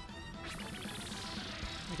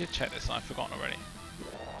 We did check this and I've forgotten already.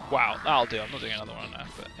 Wow, that'll do. I'm not doing another one now,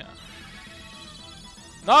 but yeah.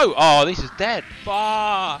 No! Oh, this is dead.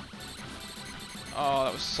 Bah! Oh,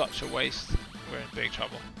 that was such a waste. We're in big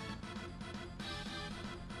trouble.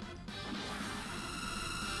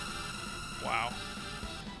 Wow.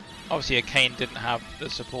 Obviously, a cane didn't have the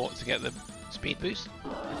support to get the speed boost.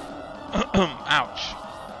 Ouch.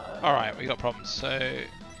 Alright, we got problems. So...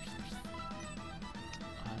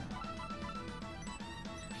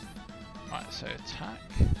 right, so attack.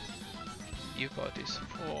 You've got to do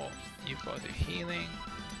support. You've got to do healing.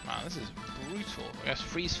 Man, this is brutal. I guess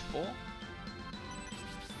freeze 4.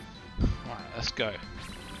 Right, let's go.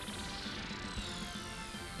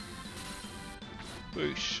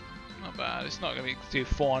 Boosh. Not bad. It's not going to do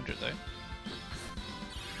 400 though.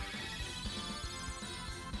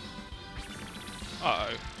 Uh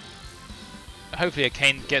oh. Hopefully a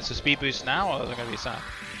cane gets a speed boost now, or is it going to be sad?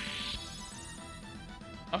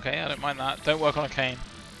 Okay, I don't mind that. Don't work on a cane.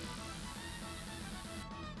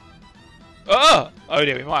 Oh! Oh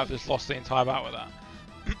dear, we might have just lost the entire battle with that.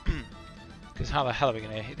 Because how the hell are we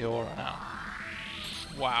going to hit the aura now?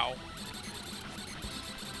 Wow.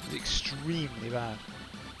 It's extremely bad.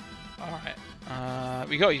 Alright.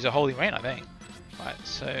 We got to use a Holy Rain, I think. Right,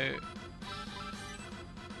 so...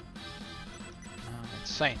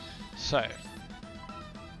 insane. So...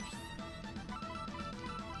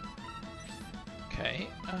 okay,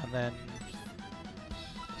 and then...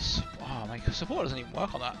 oh, my support doesn't even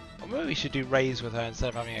work on that. Maybe we should do raise with her instead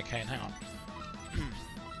of having a cane. Hang on.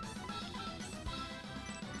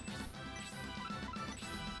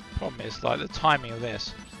 Problem is, like, the timing of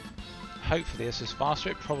this. Hopefully this is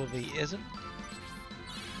faster. It probably isn't.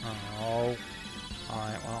 Oh.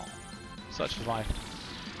 Alright, well. Such is life.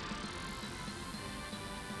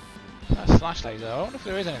 That slash laser. I wonder if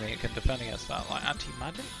there is anything that can defend against that. Like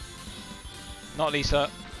anti-magic? Not Lisa.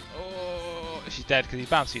 Oh, she's dead because he's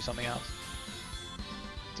bound to do something else.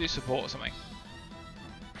 Do support or something.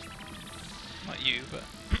 Not you, but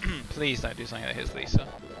please don't do something that hits Lisa.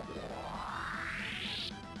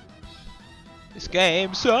 This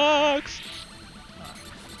game sucks!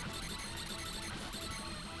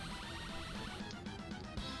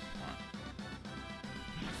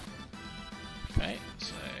 Okay,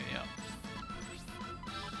 so yeah.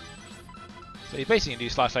 So you basically do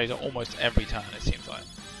slash laser almost every turn, it seems like.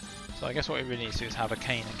 So I guess what we really need to do is have a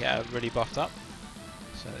cane and get her really buffed up,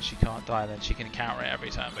 so that she can't die, then she can counter it every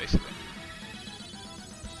turn basically.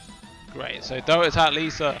 Great, so don't attack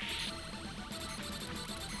Lisa!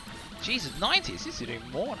 Jesus, 90! This is doing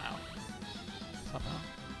more now. Somehow.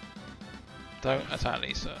 Don't attack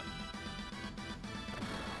Lisa.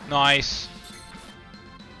 Nice!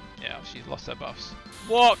 Yeah, she's lost her buffs.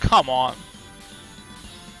 What? Come on!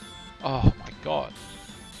 Oh my god.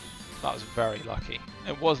 That was very lucky.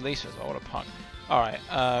 It was Lisa as well, what a punk. Alright,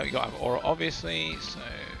 we gotta have Aura obviously, so...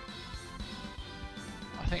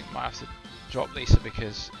 think I might have to drop Lisa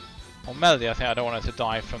because, or Melody, I think I don't want her to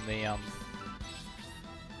die from the I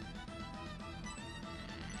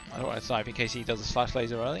don't want her to die in case he does a slash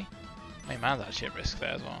laser early. Main man's actually at risk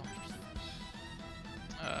there as well.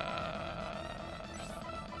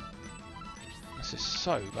 This is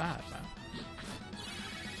so bad, man.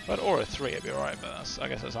 If I had Aura 3, it'd be alright, but I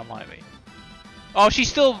guess that's unlikely. Oh, she's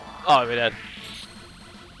still... Oh, we're dead.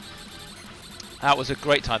 That was a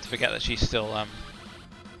great time to forget that she's still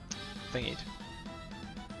thingied.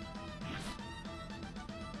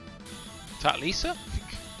 Is that Lisa?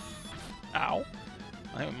 Ow.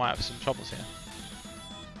 I think we might have some troubles here.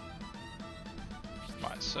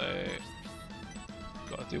 Right, so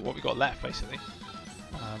got to do what we got left basically.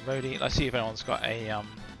 Rhodey, let's see if anyone's got a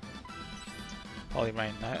Holy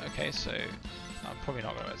Rain. No, okay, so I'm probably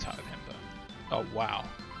not going to attack with him, but oh wow.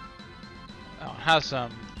 Oh, has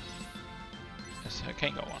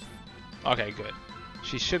Kane got one? Okay, good.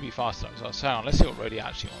 She should be faster as well. So hang on, let's see what Rhodey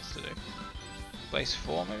actually wants to do. Base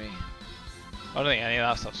 4 maybe? I don't think any of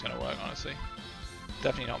that stuff's going to work honestly.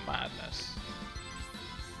 Definitely not madness.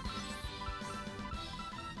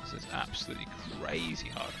 This is absolutely crazy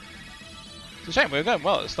hard. It's a shame we were going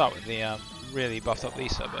well at the start with the really buffed up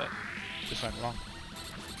Lisa, but it just went wrong.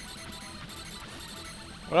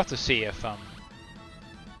 We'll have to see if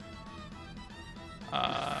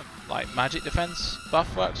like magic defense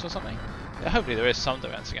buff works or something. Yeah, hopefully there is some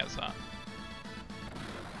defense against that.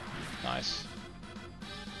 Nice.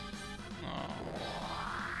 Oh,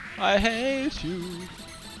 I hate you.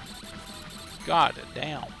 God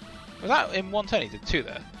damn. Was that in one turn? He did 2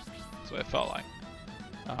 there. That's what it felt like.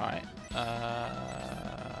 Alright.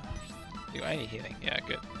 You got any healing? Yeah,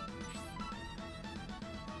 good.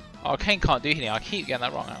 Oh, Kane can't do healing. I keep getting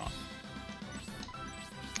that wrong. Hang on.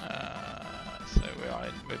 So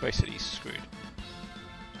we're basically screwed.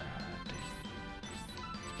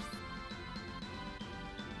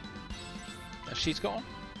 She's got one?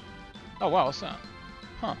 Oh wow, what's that?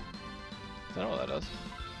 Huh. Don't know what that does.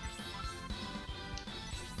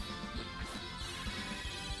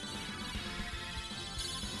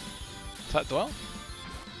 Is that Dwell?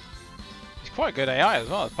 He's quite good AI as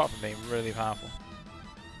well, apart from being really powerful.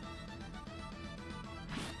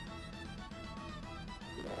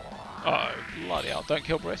 Uh oh, bloody hell. Don't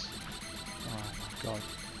kill Briss. Oh my god.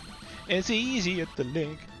 It's easy at the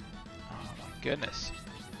leg. Oh my goodness.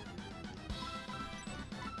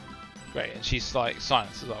 Great, and she's like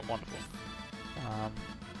silence is like wonderful.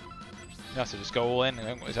 You have to just go all in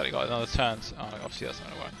and he's only got another turn. So, oh, obviously that's not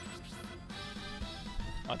going to work.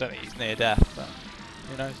 I don't think he's near death, but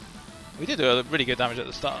who knows. We did do a really good damage at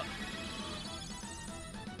the start.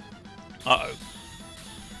 Uh oh.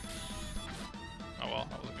 Oh well,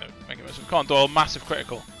 that wasn't going to make it much. Come on, Doyle, massive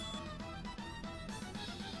critical.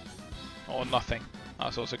 Or nothing.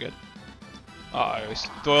 That's also good. Uh oh, it's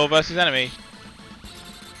Doyle versus enemy.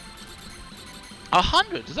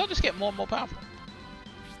 100! Does that just get more and more powerful?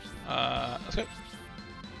 Let's go.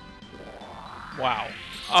 Wow.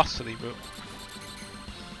 Utterly brutal.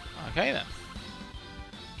 Okay then.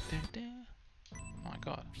 Oh my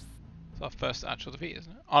god. It's our first actual defeat,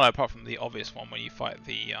 isn't it? Oh no, apart from the obvious one when you fight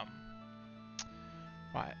the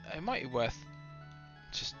Right, it might be worth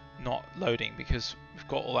just not loading because we've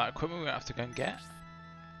got all that equipment we're gonna have to go and get.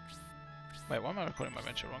 Wait, why am I recording my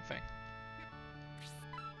venture? Wrong thing.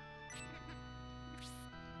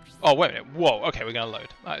 Oh wait a minute, whoa, okay, we're gonna load.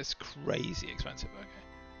 That is crazy expensive, okay.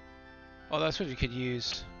 Oh, that's what you could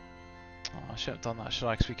use. Oh, I should have done that, should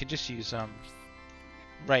I? Because we could just use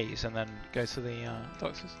raise and then go to the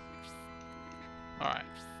doctors. Alright.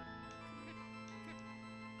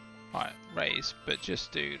 Alright, raise, but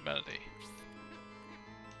just do melody.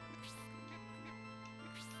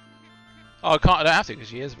 Oh, I don't have to because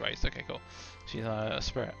she is raised. Okay, cool. She's a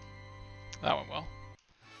spirit. That went well.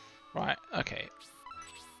 Right, okay.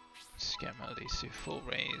 Just get melodies to full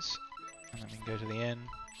raise, and then we can go to the inn.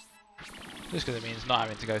 Just because it means not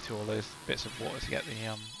having to go through all those bits of water to get the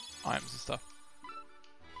items and stuff.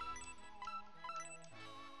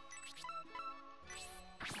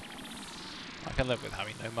 I can live with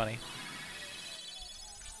having no money.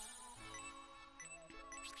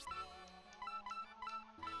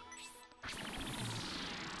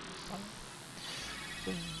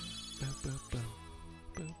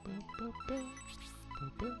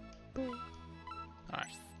 Alright.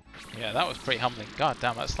 Yeah, that was pretty humbling. God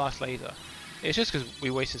damn, that slash laser. It's just because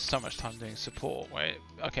we wasted so much time doing support where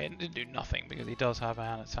okay, it didn't do nothing because he does have a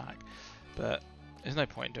hand attack. But there's no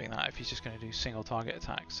point in doing that if he's just going to do single target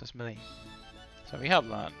attacks. That's melee. So we have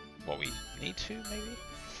learned what we need to, maybe?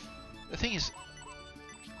 The thing is,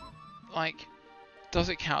 like, does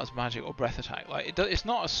it count as magic or breath attack? Like, it's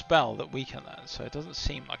not a spell that we can learn, so it doesn't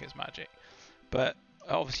seem like it's magic. But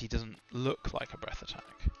it obviously doesn't look like a breath attack.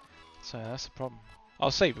 So that's the problem.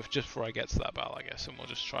 I'll save it just before I get to that battle, I guess, and we'll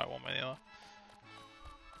just try it one way or the other.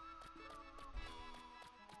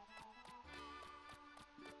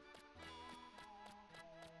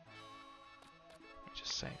 Let me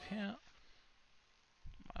just save here.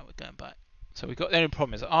 Right, we're going back. So we got the only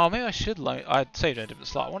problem is, oh, maybe I should load. I saved in a different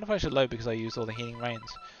slot. I wonder if I should load because I used all the healing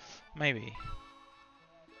rains. Maybe.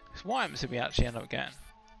 Because what happens if we actually end up getting?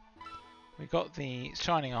 We got the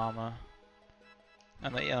shining armor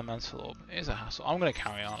and the elemental orb. It is a hassle. I'm going to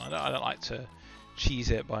carry on. I don't like to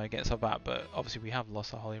cheese it by getting stuff back, but obviously we have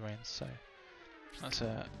lost our holy rains, so that's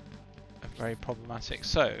a very problematic.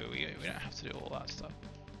 So we don't have to do all that stuff.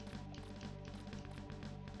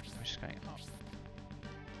 We're just going up.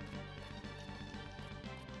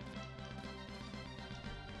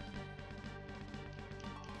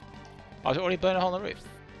 Oh, has it already blown a hole in the roof?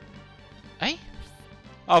 Eh?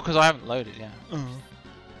 Oh, because I haven't loaded yet.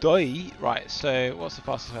 Die! Right, so what's the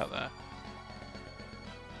fastest out there?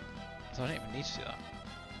 So I don't even need to do that.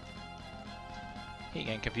 Keep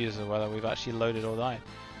getting confused as to whether we've actually loaded or died.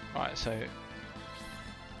 Right, so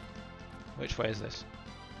which way is this?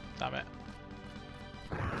 Damn it.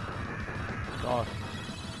 God.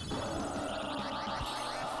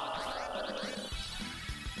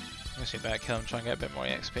 I guess we better kill him and try and get a bit more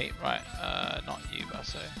EXP. Right, not you,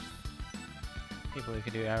 Basso. People who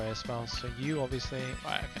can do area spells. So you, obviously.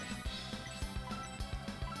 Right, okay.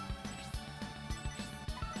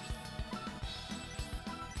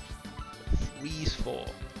 Freeze 4.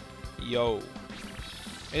 Yo. It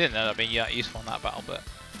didn't end up being that useful in that battle, but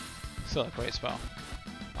still a great spell.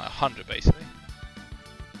 Like 100 basically.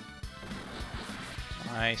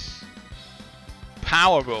 Nice.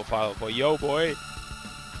 Power roll file for yo boy.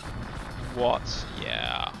 What?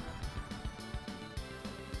 Yeah.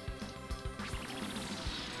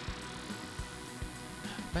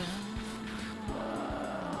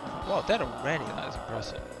 Well, dead already. That is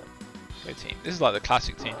impressive. Good team. This is like the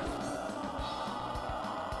classic team.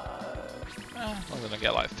 I'm gonna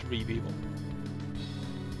get like 3 people.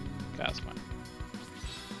 Okay, that's fine.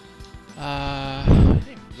 I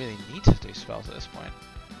didn't really need to do spells at this point.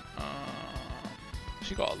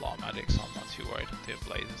 She got a lot of magic, so I'm not too worried. I'll do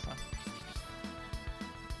blazes then.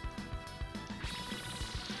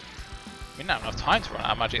 We don't have enough time to run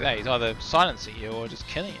out of magic there. He's either silencing you or just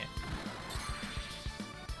killing you.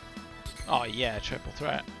 Oh yeah, triple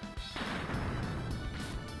threat.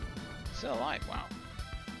 Still alive, wow.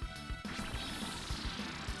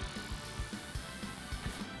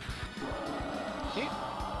 Thank you.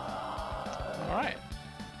 Alright.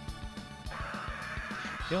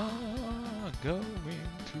 You're going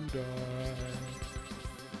to die.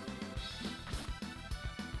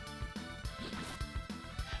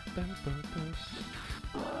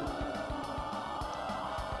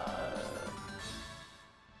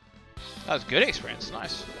 That was good experience,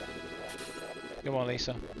 nice. Come on,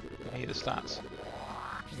 Lisa. I need the stats.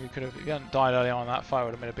 We could have, if you hadn't died early on, that fight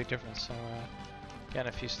would have made a big difference. So getting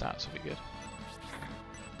a few stats would be good.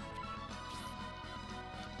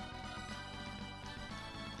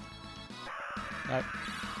 Nope.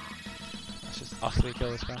 Let's just utterly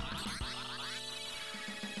kill this guy.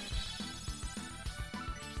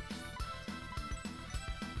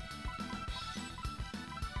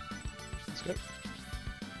 Let's go.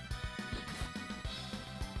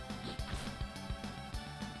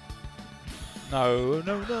 No,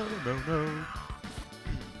 no, no, no, no.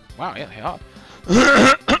 Wow, yeah, they are.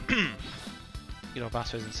 You know,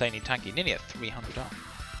 Basso's insanely tanky. Nearly at 300 up.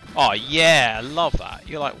 Oh, yeah, I love that.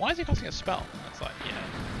 You're like, why is he casting a spell? And it's like, yeah.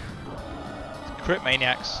 It's crit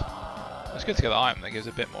maniacs. It's good to get the item that gives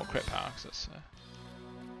a bit more crit power, because it's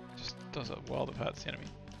just does a world of hurt to the enemy.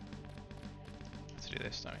 Let's do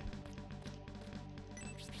this, don't we?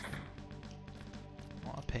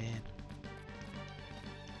 What a pain.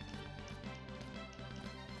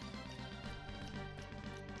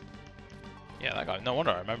 Yeah, that guy, no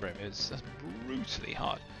wonder I remember him, that's brutally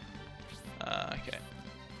hard. Okay.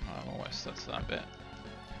 I'm almost up to that bit.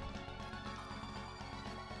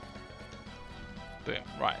 Boom.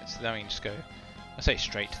 Right, so then we can just go, I say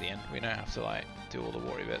straight to the end, we don't have to like do all the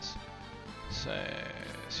warrior bits. So,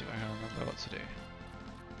 let's see if I can remember what to do.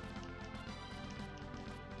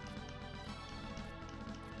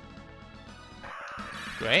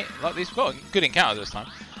 Great, like these, we've got good encounters this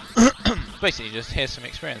time. Basically just here's some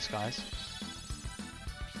experience, guys.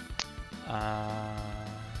 I'll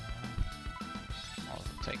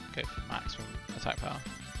go for maximum attack power.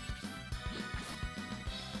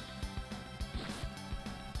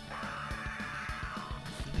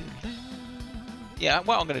 Yeah,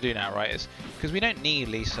 what I'm going to do now, right, is because we don't need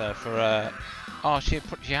Lisa for. Oh, she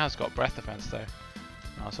has got breath defense though.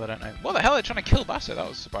 Oh, so I don't know. What the hell? They're trying to kill Basso. That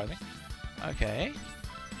was surprising. Okay.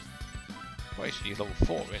 Well, you should use level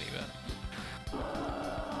 4 really, but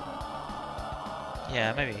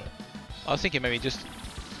yeah, maybe. I was thinking maybe just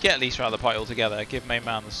get Lisa out of the fight altogether, give main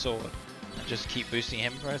man the sword, and just keep boosting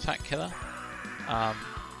him for attack killer. But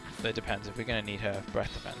it depends. If we're going to need her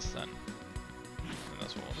breath defense, then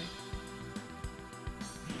that's what we'll do.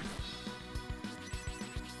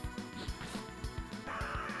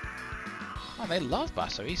 Oh, they love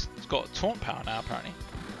Basso. He's got taunt power now, apparently.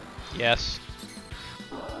 Yes.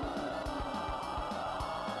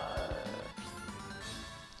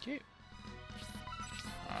 Cute.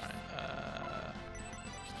 Alright,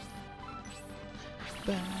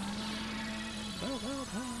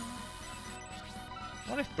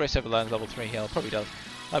 what if Briss ever learns level 3 heal? Probably does.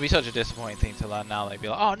 That'd be such a disappointing thing to learn now. They'd be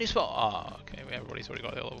like, oh, new spell! Oh, okay, everybody's already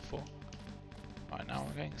got level 4. Right, now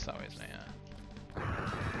we're going that way, isn't it? Yeah.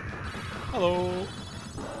 Hello!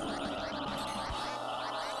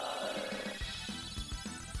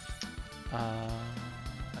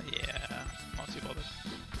 Yeah, not too bothered.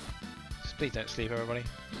 Just please don't sleep, everybody.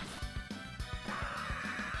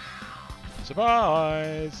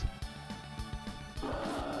 Surprise!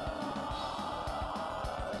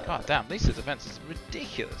 God damn, Lisa's defense is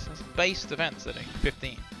ridiculous. That's base defense, they're doing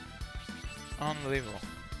 15. Unbelievable.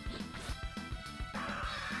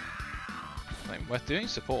 Like, worth doing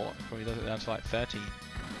support, probably does it down to like 13.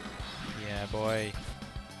 Yeah, boy.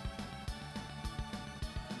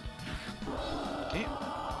 Okay.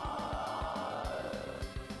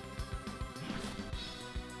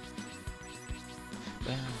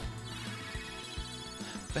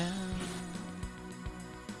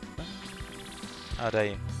 How dare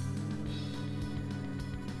you?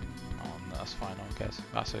 Oh, no, that's fine, no one cares.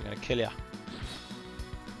 That's gonna kill ya.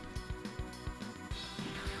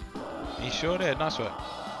 He sure did, nice work.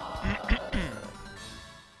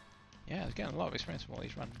 Yeah, he's getting a lot of experience from all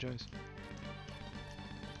these random Joes.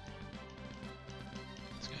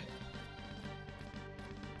 Let's go.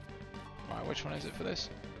 Right, which one is it for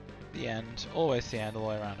this? The end. Always the end, all the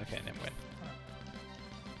way around. Okay, and then win.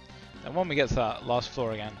 And when we get to that last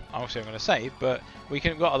floor again, obviously I'm going to save, but we've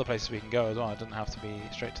got other places we can go as well. It doesn't have to be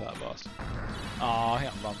straight to that boss. Oh, I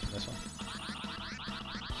think I'm run from this one.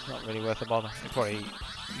 It's not really worth the bother. You'll probably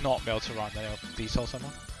not be able to run, then it'll de-soul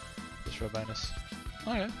someone. Just for a bonus.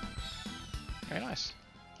 Okay. Very nice.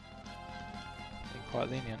 Being quite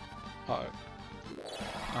lenient. Uh oh.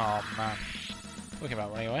 Oh man. Talking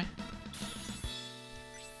about running away.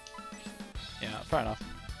 Yeah, fair enough.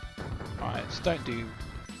 Alright, just don't do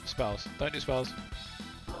spells. Don't do spells.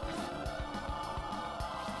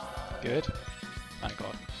 Good. Thank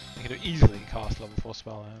God. They could have easily cast level 4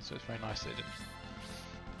 spell there, so it's very nice they didn't.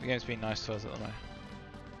 The game's been nice to us at the moment.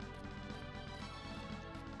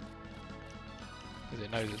 Because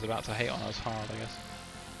it knows it's about to hate on us hard, I guess.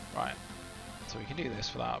 Right. So we can do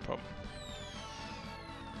this without a problem.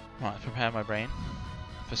 Right, prepare my brain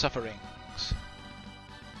for sufferings.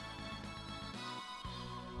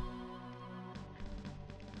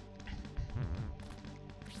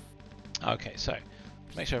 Okay, so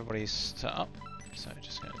make sure everybody's set up. So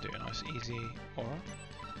just going to do a nice easy aura.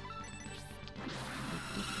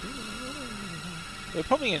 We're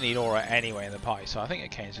probably going to need aura anyway in the party, so I think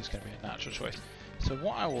Arcane is just going to be a natural choice. So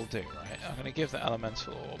what I will do, right, I'm going to give the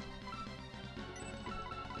elemental orb.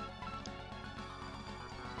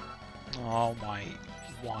 Oh my,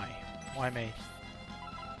 why? Why me?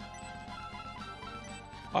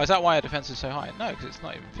 Oh, is that why our defense is so high? No, because it's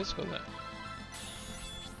not even physical, is it?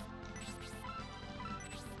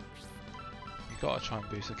 Gotta try and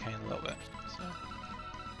boost the cane a little bit. So.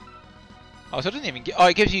 Oh, so it doesn't even get. Oh,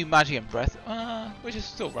 it gives you magic and breath, which is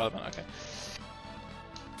still relevant. Okay.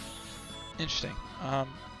 Interesting.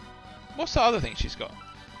 What's the other thing she's got?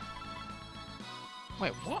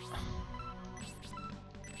 Wait, what?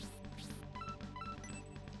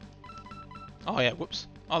 Oh yeah, whoops.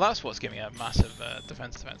 Oh, that's what's giving a massive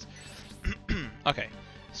defense. Okay,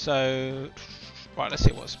 so right, let's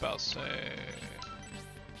see what spells. So.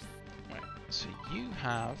 So you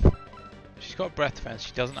have, she's got breath defense,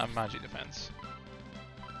 she doesn't have magic defense.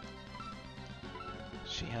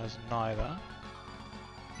 She has neither.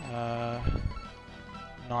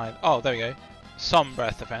 Neither. Oh, there we go. Some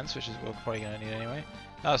breath defense, which is we're probably going to need anyway.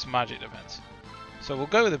 That's magic defense. So we'll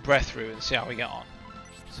go with the breath route and see how we get on.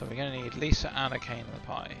 So we're going to need Lisa and Arcane in the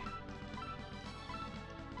party.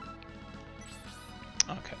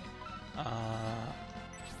 Okay.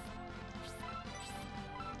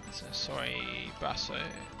 So sorry, Basso.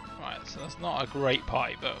 Right, so that's not a great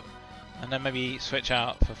party, but And then maybe switch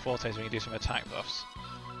out for Forte so we can do some attack buffs.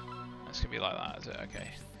 It's gonna be like that, is it?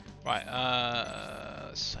 Okay. Right,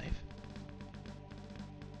 let's save.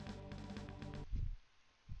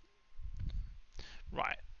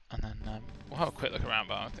 Right, and then we'll have a quick look around,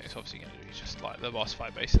 but I think it's obviously gonna be just like the boss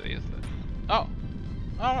fight basically, isn't it? Oh!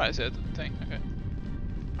 Alright, is it a thing? Okay.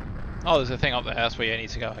 Oh, there's a thing up there, that's where you need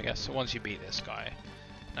to go, I guess. So once you beat this guy,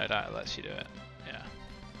 no doubt it lets you do it. Yeah.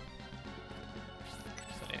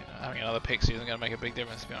 So, yeah, having another pixie isn't going to make a big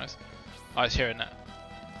difference, to be honest. Oh, it's here, isn't it?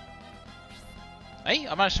 Hey,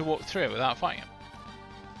 I managed to walk through it without fighting him.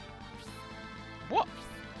 What?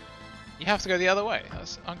 You have to go the other way?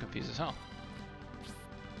 I'm confused as hell.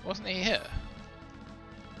 Wasn't he here?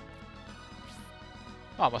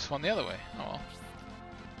 Oh, I must have gone the other way. Oh well.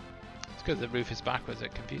 It's because the roof is backwards,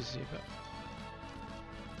 it confuses you, but...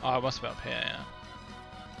 Oh, it must have been up here, yeah.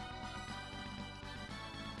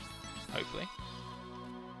 Hopefully.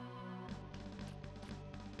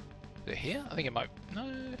 Is it here? I think it might... No,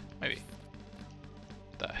 maybe.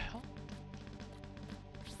 What the hell?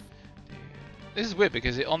 This is weird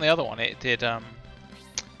because on the other one it did,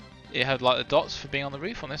 it had like the dots for being on the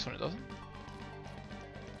roof. On this one it doesn't.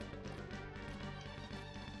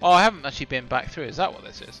 Oh, I haven't actually been back through. Is that what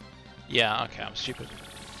this is? Yeah, okay, I'm stupid.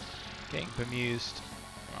 Getting bemused.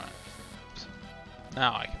 Right. So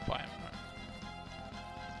now I can find him.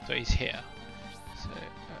 Right. So he's here. So,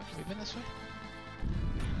 have we been this way?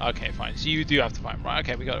 Okay, fine. So you do have to find him. Right,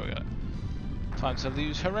 okay, we got it, we got it. Time to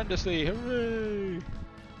lose horrendously. Hooray!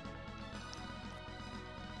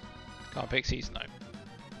 Can't pixies, no.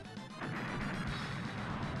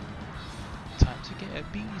 Time to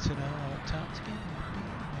get beaten up. Time to get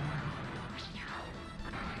beaten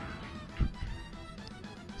up.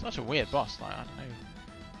 Such a weird boss, like, I don't know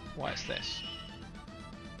why it's this.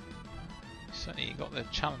 Certainly got the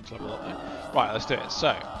challenge level up there. Right, let's do it.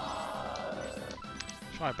 So,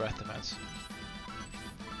 try breath defense.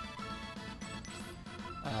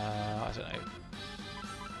 I don't know.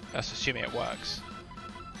 That's assuming it works.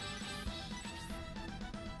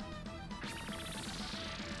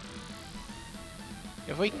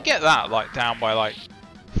 If we can get that like down by like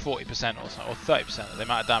 40% or something, or 30% of the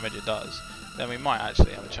amount of damage it does, then we might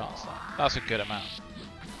actually have a chance. That's a good amount.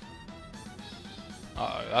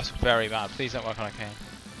 Uh oh, that's very bad. Please don't work on a cane.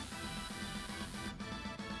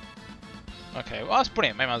 Okay, well that's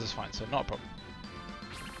brilliant. Maybe that's fine, so not a problem.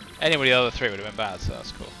 Anybody the other three would have been bad, so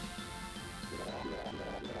that's cool.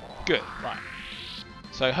 Good, right.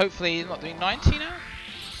 So hopefully he's not doing 90 now?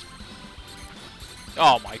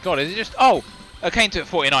 Oh my god, is it just... Oh! I came to it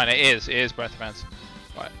 49, it is breath defense.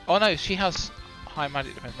 Right. Oh no, she has high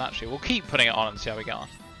magic defense naturally. We'll keep putting it on and see how we get on.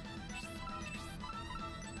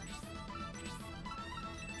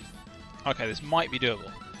 Okay, this might be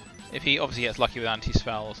doable. If he obviously gets lucky with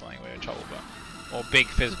anti-spell or something, we're in trouble, but... Or big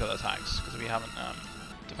physical attacks, because we haven't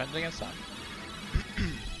defended against that.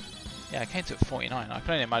 Yeah, I came to it 49. I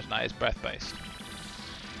can only imagine that is breath-based.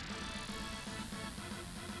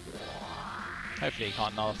 Hopefully he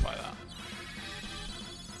can't nullify that.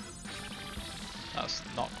 That's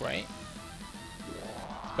not great.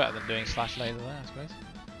 It's better than doing slash laser there, I suppose.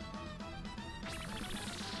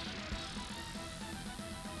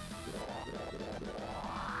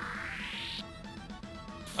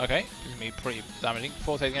 Okay, this is going to be pretty damaging.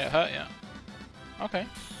 Forte's going to hurt, yeah. Okay,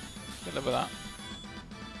 good live with that.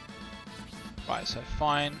 Right, so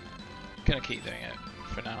fine. Gonna keep doing it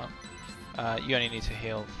for now. You only need to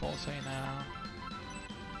heal Forte now.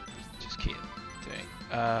 Just keep doing.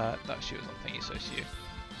 That she was on thingy, so it's you.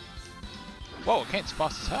 Whoa, okay, it's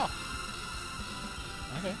fast as hell.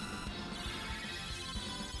 Okay.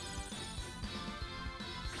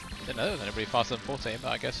 Didn't know there was anybody faster than 14, but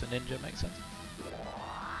I guess a ninja makes sense.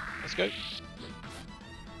 Let's go.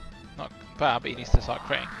 Not bad, but he needs to start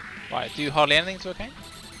critting. Right, do hardly anything to Arcane?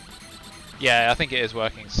 Yeah, I think it is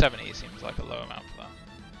working. 70 seems like a low amount for that.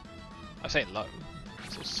 I say low,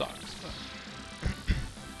 it still sucks, but...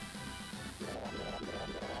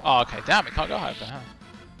 Oh, okay, damn, it can't go higher, huh?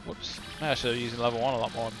 Whoops. Maybe I should have used level 1 a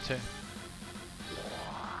lot more than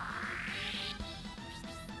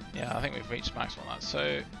 2. Yeah, I think we've reached max on that,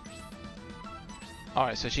 so...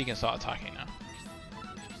 Alright, so she can start attacking now.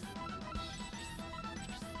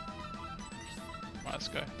 Right, let's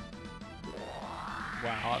go.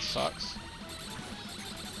 Wow, that sucks.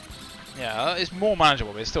 Yeah, it's more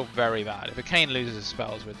manageable, but it's still very bad. If a cane loses his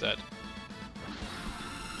spells, we're dead.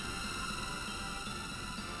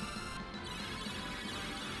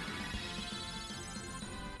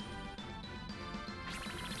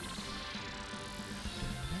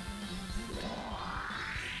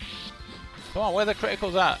 Come on, where are the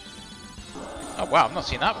criticals at? Oh wow, I've not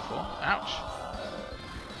seen that before. Ouch.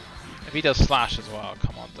 If he does slash as well,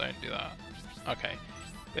 come on, don't do that. Okay.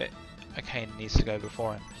 But okay, needs to go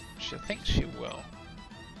before him. I think she will.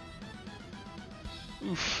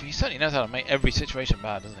 Oof, he certainly knows how to make every situation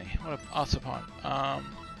bad, doesn't he? What a utter pun.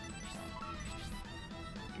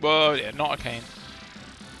 Whoa, yeah, not a cane.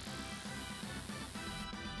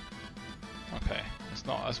 Okay,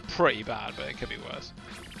 that's pretty bad, but it could be worse.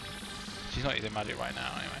 She's not using magic right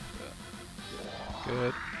now anyway, but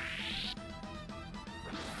good.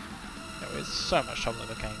 Yeah, we're in so much trouble if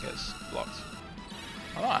the cane gets blocked.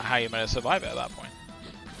 I don't know how you managed to survive it at that point.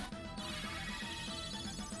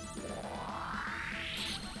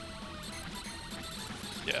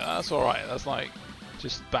 Yeah, that's alright. That's like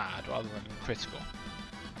just bad rather than critical.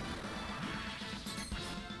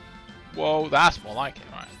 Whoa, that's more like it,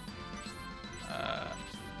 right?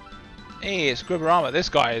 Hey, it's fail-a-rama. This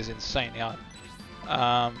guy is insanely hard.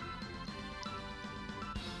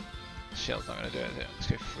 Shield's not going to do it, is it? Let's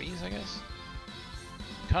go freeze, I guess.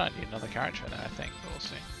 Kind of need another character in there, I think, but we'll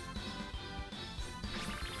see.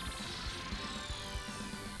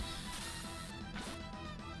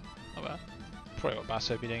 Not bad. Probably what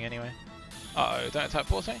Basso would be doing anyway. Uh oh, don't attack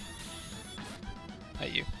Forte? Hey,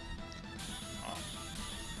 you. Oh.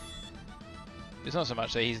 It's not so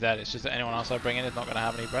much that he's dead, it's just that anyone else I bring in is not going to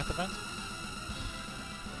have any breath defense.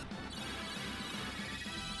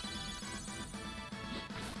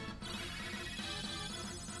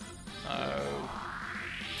 No.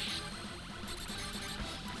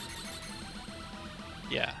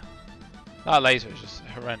 Yeah. That laser is just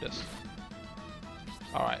horrendous.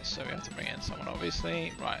 Alright, so we have to bring in someone,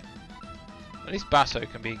 obviously. Right. At least Basso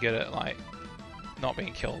can be good at, like, not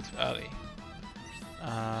being killed early.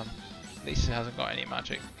 At least it hasn't got any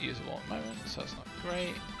magic usable at the moment, so that's not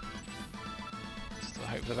great. Still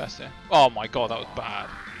hope for the best here. Oh my god, that was bad.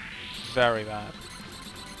 Very bad.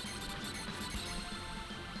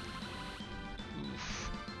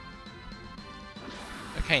 Oof.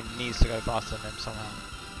 Okay, needs to go faster than him somehow.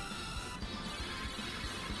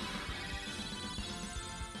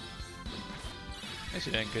 At least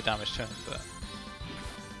you're doing good damage to him, but...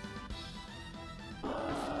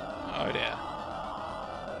 Oh dear.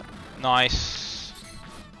 Nice.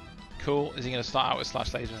 Cool. Is he going to start out with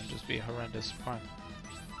slash laser and just be horrendous prime?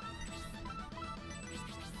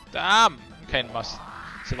 Damn! Kane must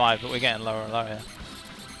survive, but we're getting lower and lower here.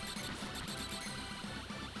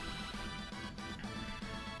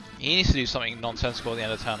 He needs to do something nonsensical at the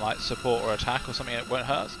end of turn, like support or attack or something that won't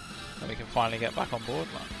hurt us, and we can finally get back on board.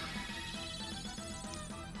 Like.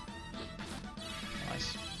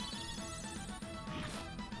 Nice.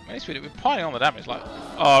 At least we're piling on the damage, like,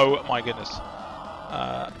 oh my goodness.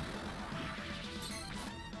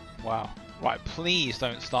 Wow. Right, please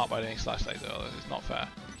don't start by doing slash laser, it's not fair.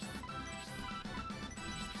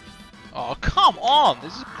 Oh, come on!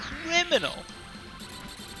 This is criminal!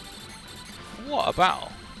 What a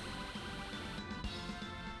battle.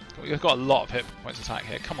 We've got a lot of hit points attack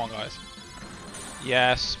here. Come on, guys.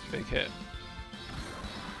 Yes, big hit.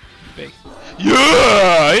 Big.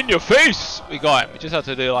 Yeah! In your face! We got him. We just have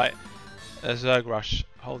to do, like, a Zerg Rush.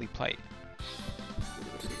 Holy plate.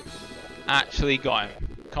 Actually got him.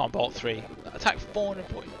 Can't bolt 3. Attack 400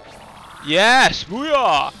 points. Yes!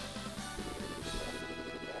 Booyah!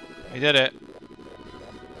 We did it.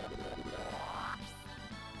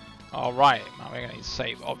 Alright, now we're going to need to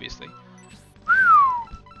save, obviously.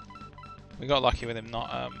 We got lucky with him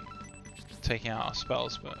not taking out our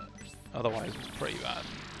spells, but otherwise it was pretty bad.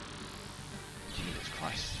 Jesus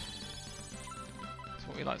Christ. That's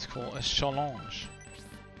what we like to call a challenge.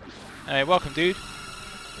 Anyway, welcome, dude.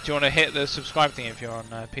 Do you want to hit the subscribe thing if you're on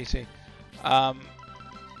PC?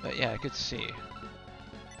 But yeah, good to see you.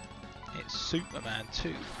 It's Superman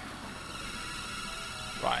 2.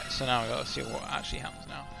 Right, so now we've got to see what actually happens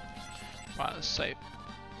now. Right, let's save.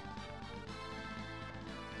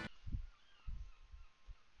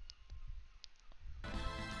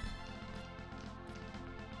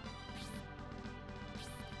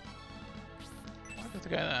 Why did I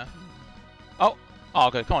go there? Oh!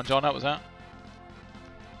 Oh, good. Come on, John, that was that.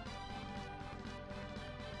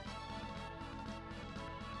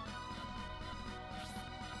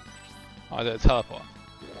 Oh, I did a teleport.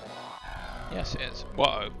 Yes, it is.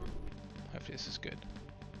 Whoa. Hopefully this is good.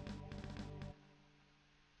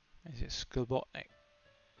 Is it Skilbotnik?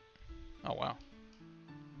 Oh, wow.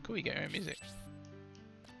 Cool, you get your own music.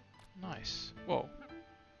 Nice. Whoa.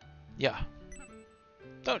 Yeah.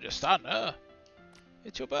 Don't just stand there.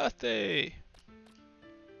 It's your birthday.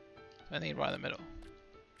 I think right in the middle.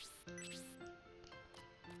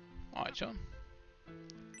 Alright, John.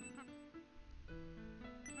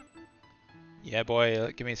 Yeah,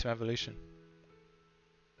 boy, give me some evolution.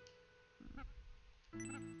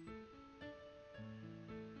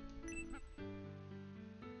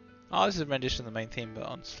 Oh, this is a rendition of the main theme, but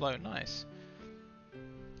on slow. Nice.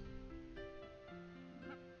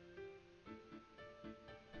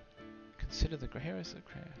 Consider the heroes of the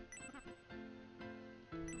prayer.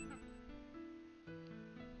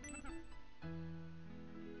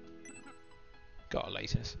 Got a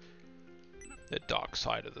latest. The dark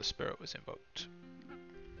side of the spirit was invoked.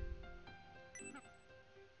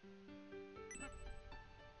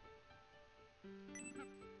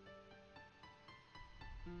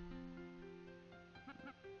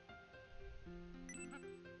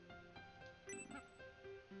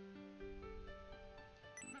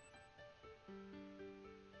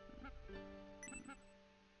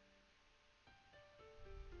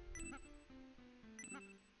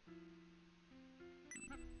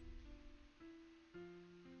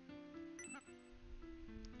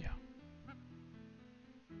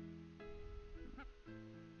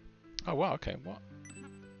 Oh wow, okay, what?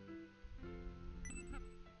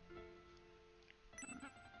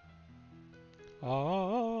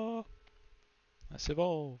 Ah, let's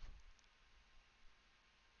evolve.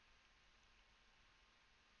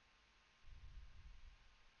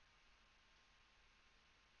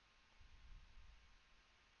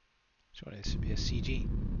 Surely this should be a CG.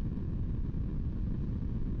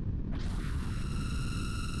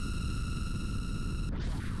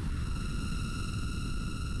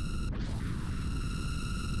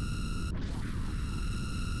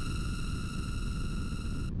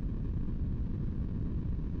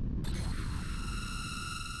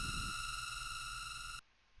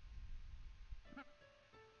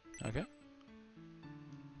 Okay.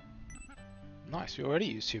 Nice, we already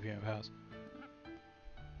used superhuman powers.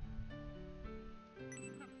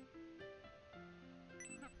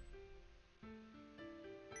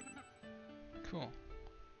 Cool.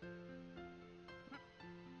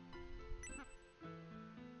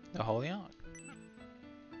 The Holy Ark.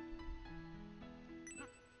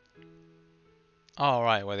 Oh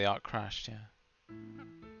right, where the Ark crashed, yeah.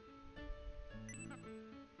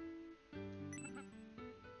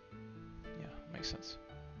 Yeah, makes sense.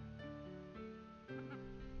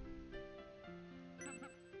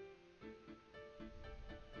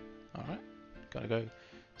 Alright, gotta go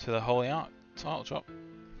to the Holy Ark title drop.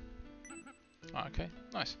 Oh, okay,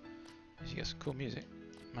 nice. You get some cool music.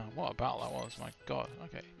 Man, what a battle that was, my god,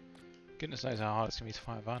 okay. Goodness knows how hard it's gonna be to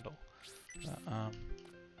fight a Vandal. But,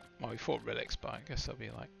 well, we fought relics, but I guess there'll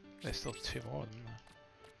be like, there's still 2 more of them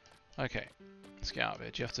there. Okay, let's get out of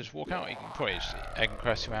here. Do you have to just walk out? Or you can probably just egg and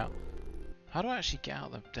crest you out. How do I actually get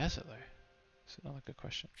out of the desert though? That's another good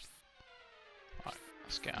question. Alright,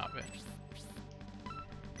 let's get out of here.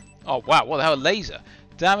 Oh wow, what the hell, a laser?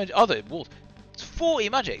 Damage other walls. It's 40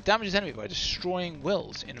 magic. Damages enemy by destroying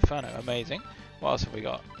wills. Inferno, amazing. What else have we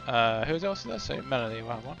got? Who else is there? So Melody,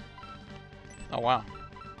 wow, one. Oh wow.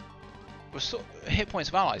 Restore hit points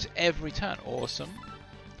of allies every turn. Awesome.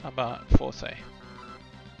 How about Forte?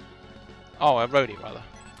 Oh, a Rhodey rather.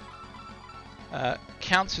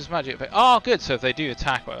 Counters magic effect. Oh, good. So if they do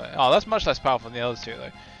attack, oh, that's much less powerful than the other 2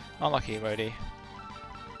 though. Unlucky, Rhodey.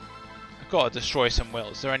 I've got to destroy some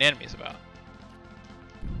wills. Is there any enemies about?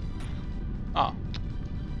 Ah,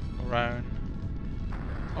 Roan.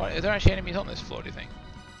 Oh, are there actually enemies on this floor? Do you think?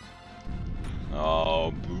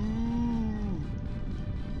 Oh, boo!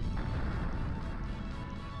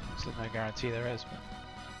 There's no guarantee there is, but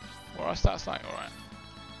what are our stats like? Alright.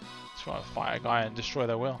 Let's try to fight a guy and destroy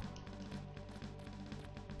their will.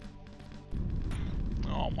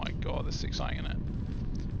 Oh my god, this is exciting, isn't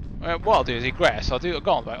it? What I'll do is egress. I'll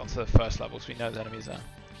go on back onto the first level so we know the enemies there.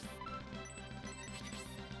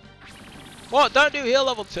 What? Don't do heal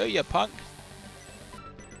level 2, you punk!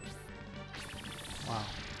 Wow.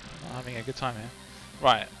 I'm having a good time here.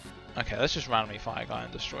 Right. Okay, let's just randomly fight a guy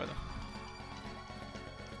and destroy them.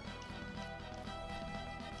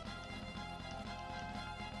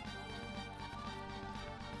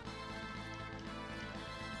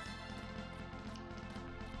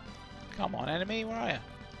 Come on, enemy, where are you?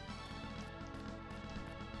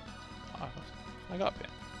 Oh, I got up here.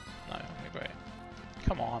 No, okay, great.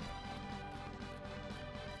 Come on.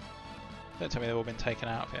 Don't tell me they've all been taken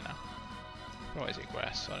out of here now. Or is it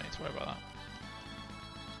grass, so I don't need to worry about that.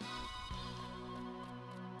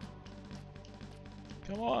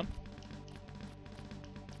 Come on.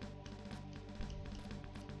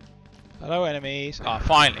 Hello, enemies. Ah,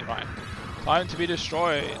 finally, right. Time to be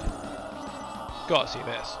destroyed. Gotta see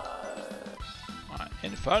this. Right,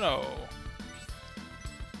 Inferno.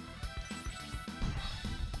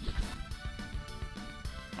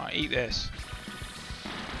 Right, eat this.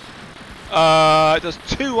 It does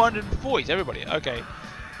 240 to everybody. Okay.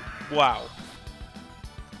 Wow.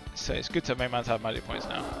 So it's good to main man to have magic points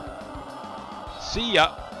now. See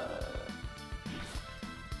ya.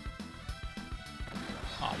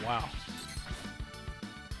 Oh wow.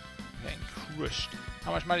 Getting crushed.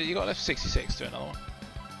 How much magic you got left? 66 to another one.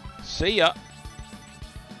 See ya.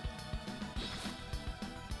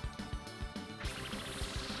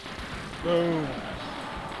 Boom.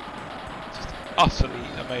 Just utterly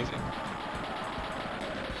amazing.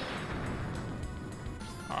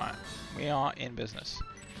 Alright, we are in business.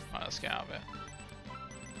 Alright, let's get out of it.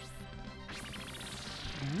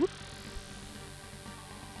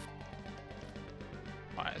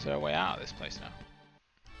 Right, is there a way out of this place now?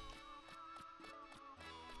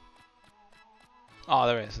 Oh,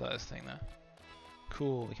 there is. There's a thing there.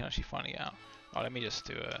 Cool, we can actually finally get out. Right, let me just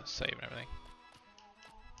do a save and everything.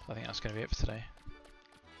 I think that's going to be it for today.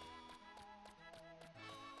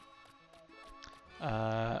 We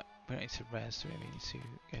don't need to res, so we need to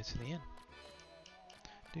go to the inn.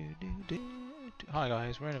 Hi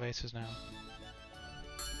guys, we're innovators now.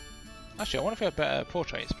 Actually, I wonder if we have better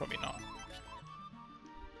portraits. Probably not.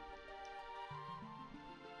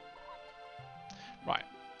 Right.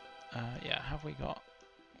 Yeah, have we got...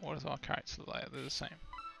 What does our characters look like? They're the same.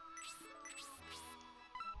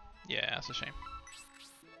 Yeah, that's a shame.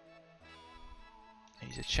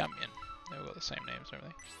 He's a champion. They've all got the same names and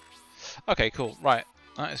everything. Okay, cool. Right.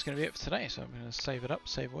 That is going to be it for today. So I'm going to save it up.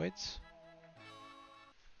 Save voids.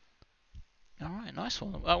 Alright, nice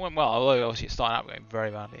one. That went well. Although obviously it started out going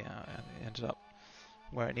very badly. And it ended up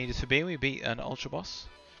where it needed to be. We beat an ultra boss.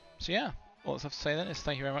 So yeah. All that's have to say then is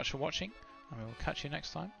thank you very much for watching. And we will catch you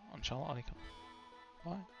next time on Charlotte Alicon.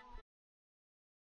 Bye.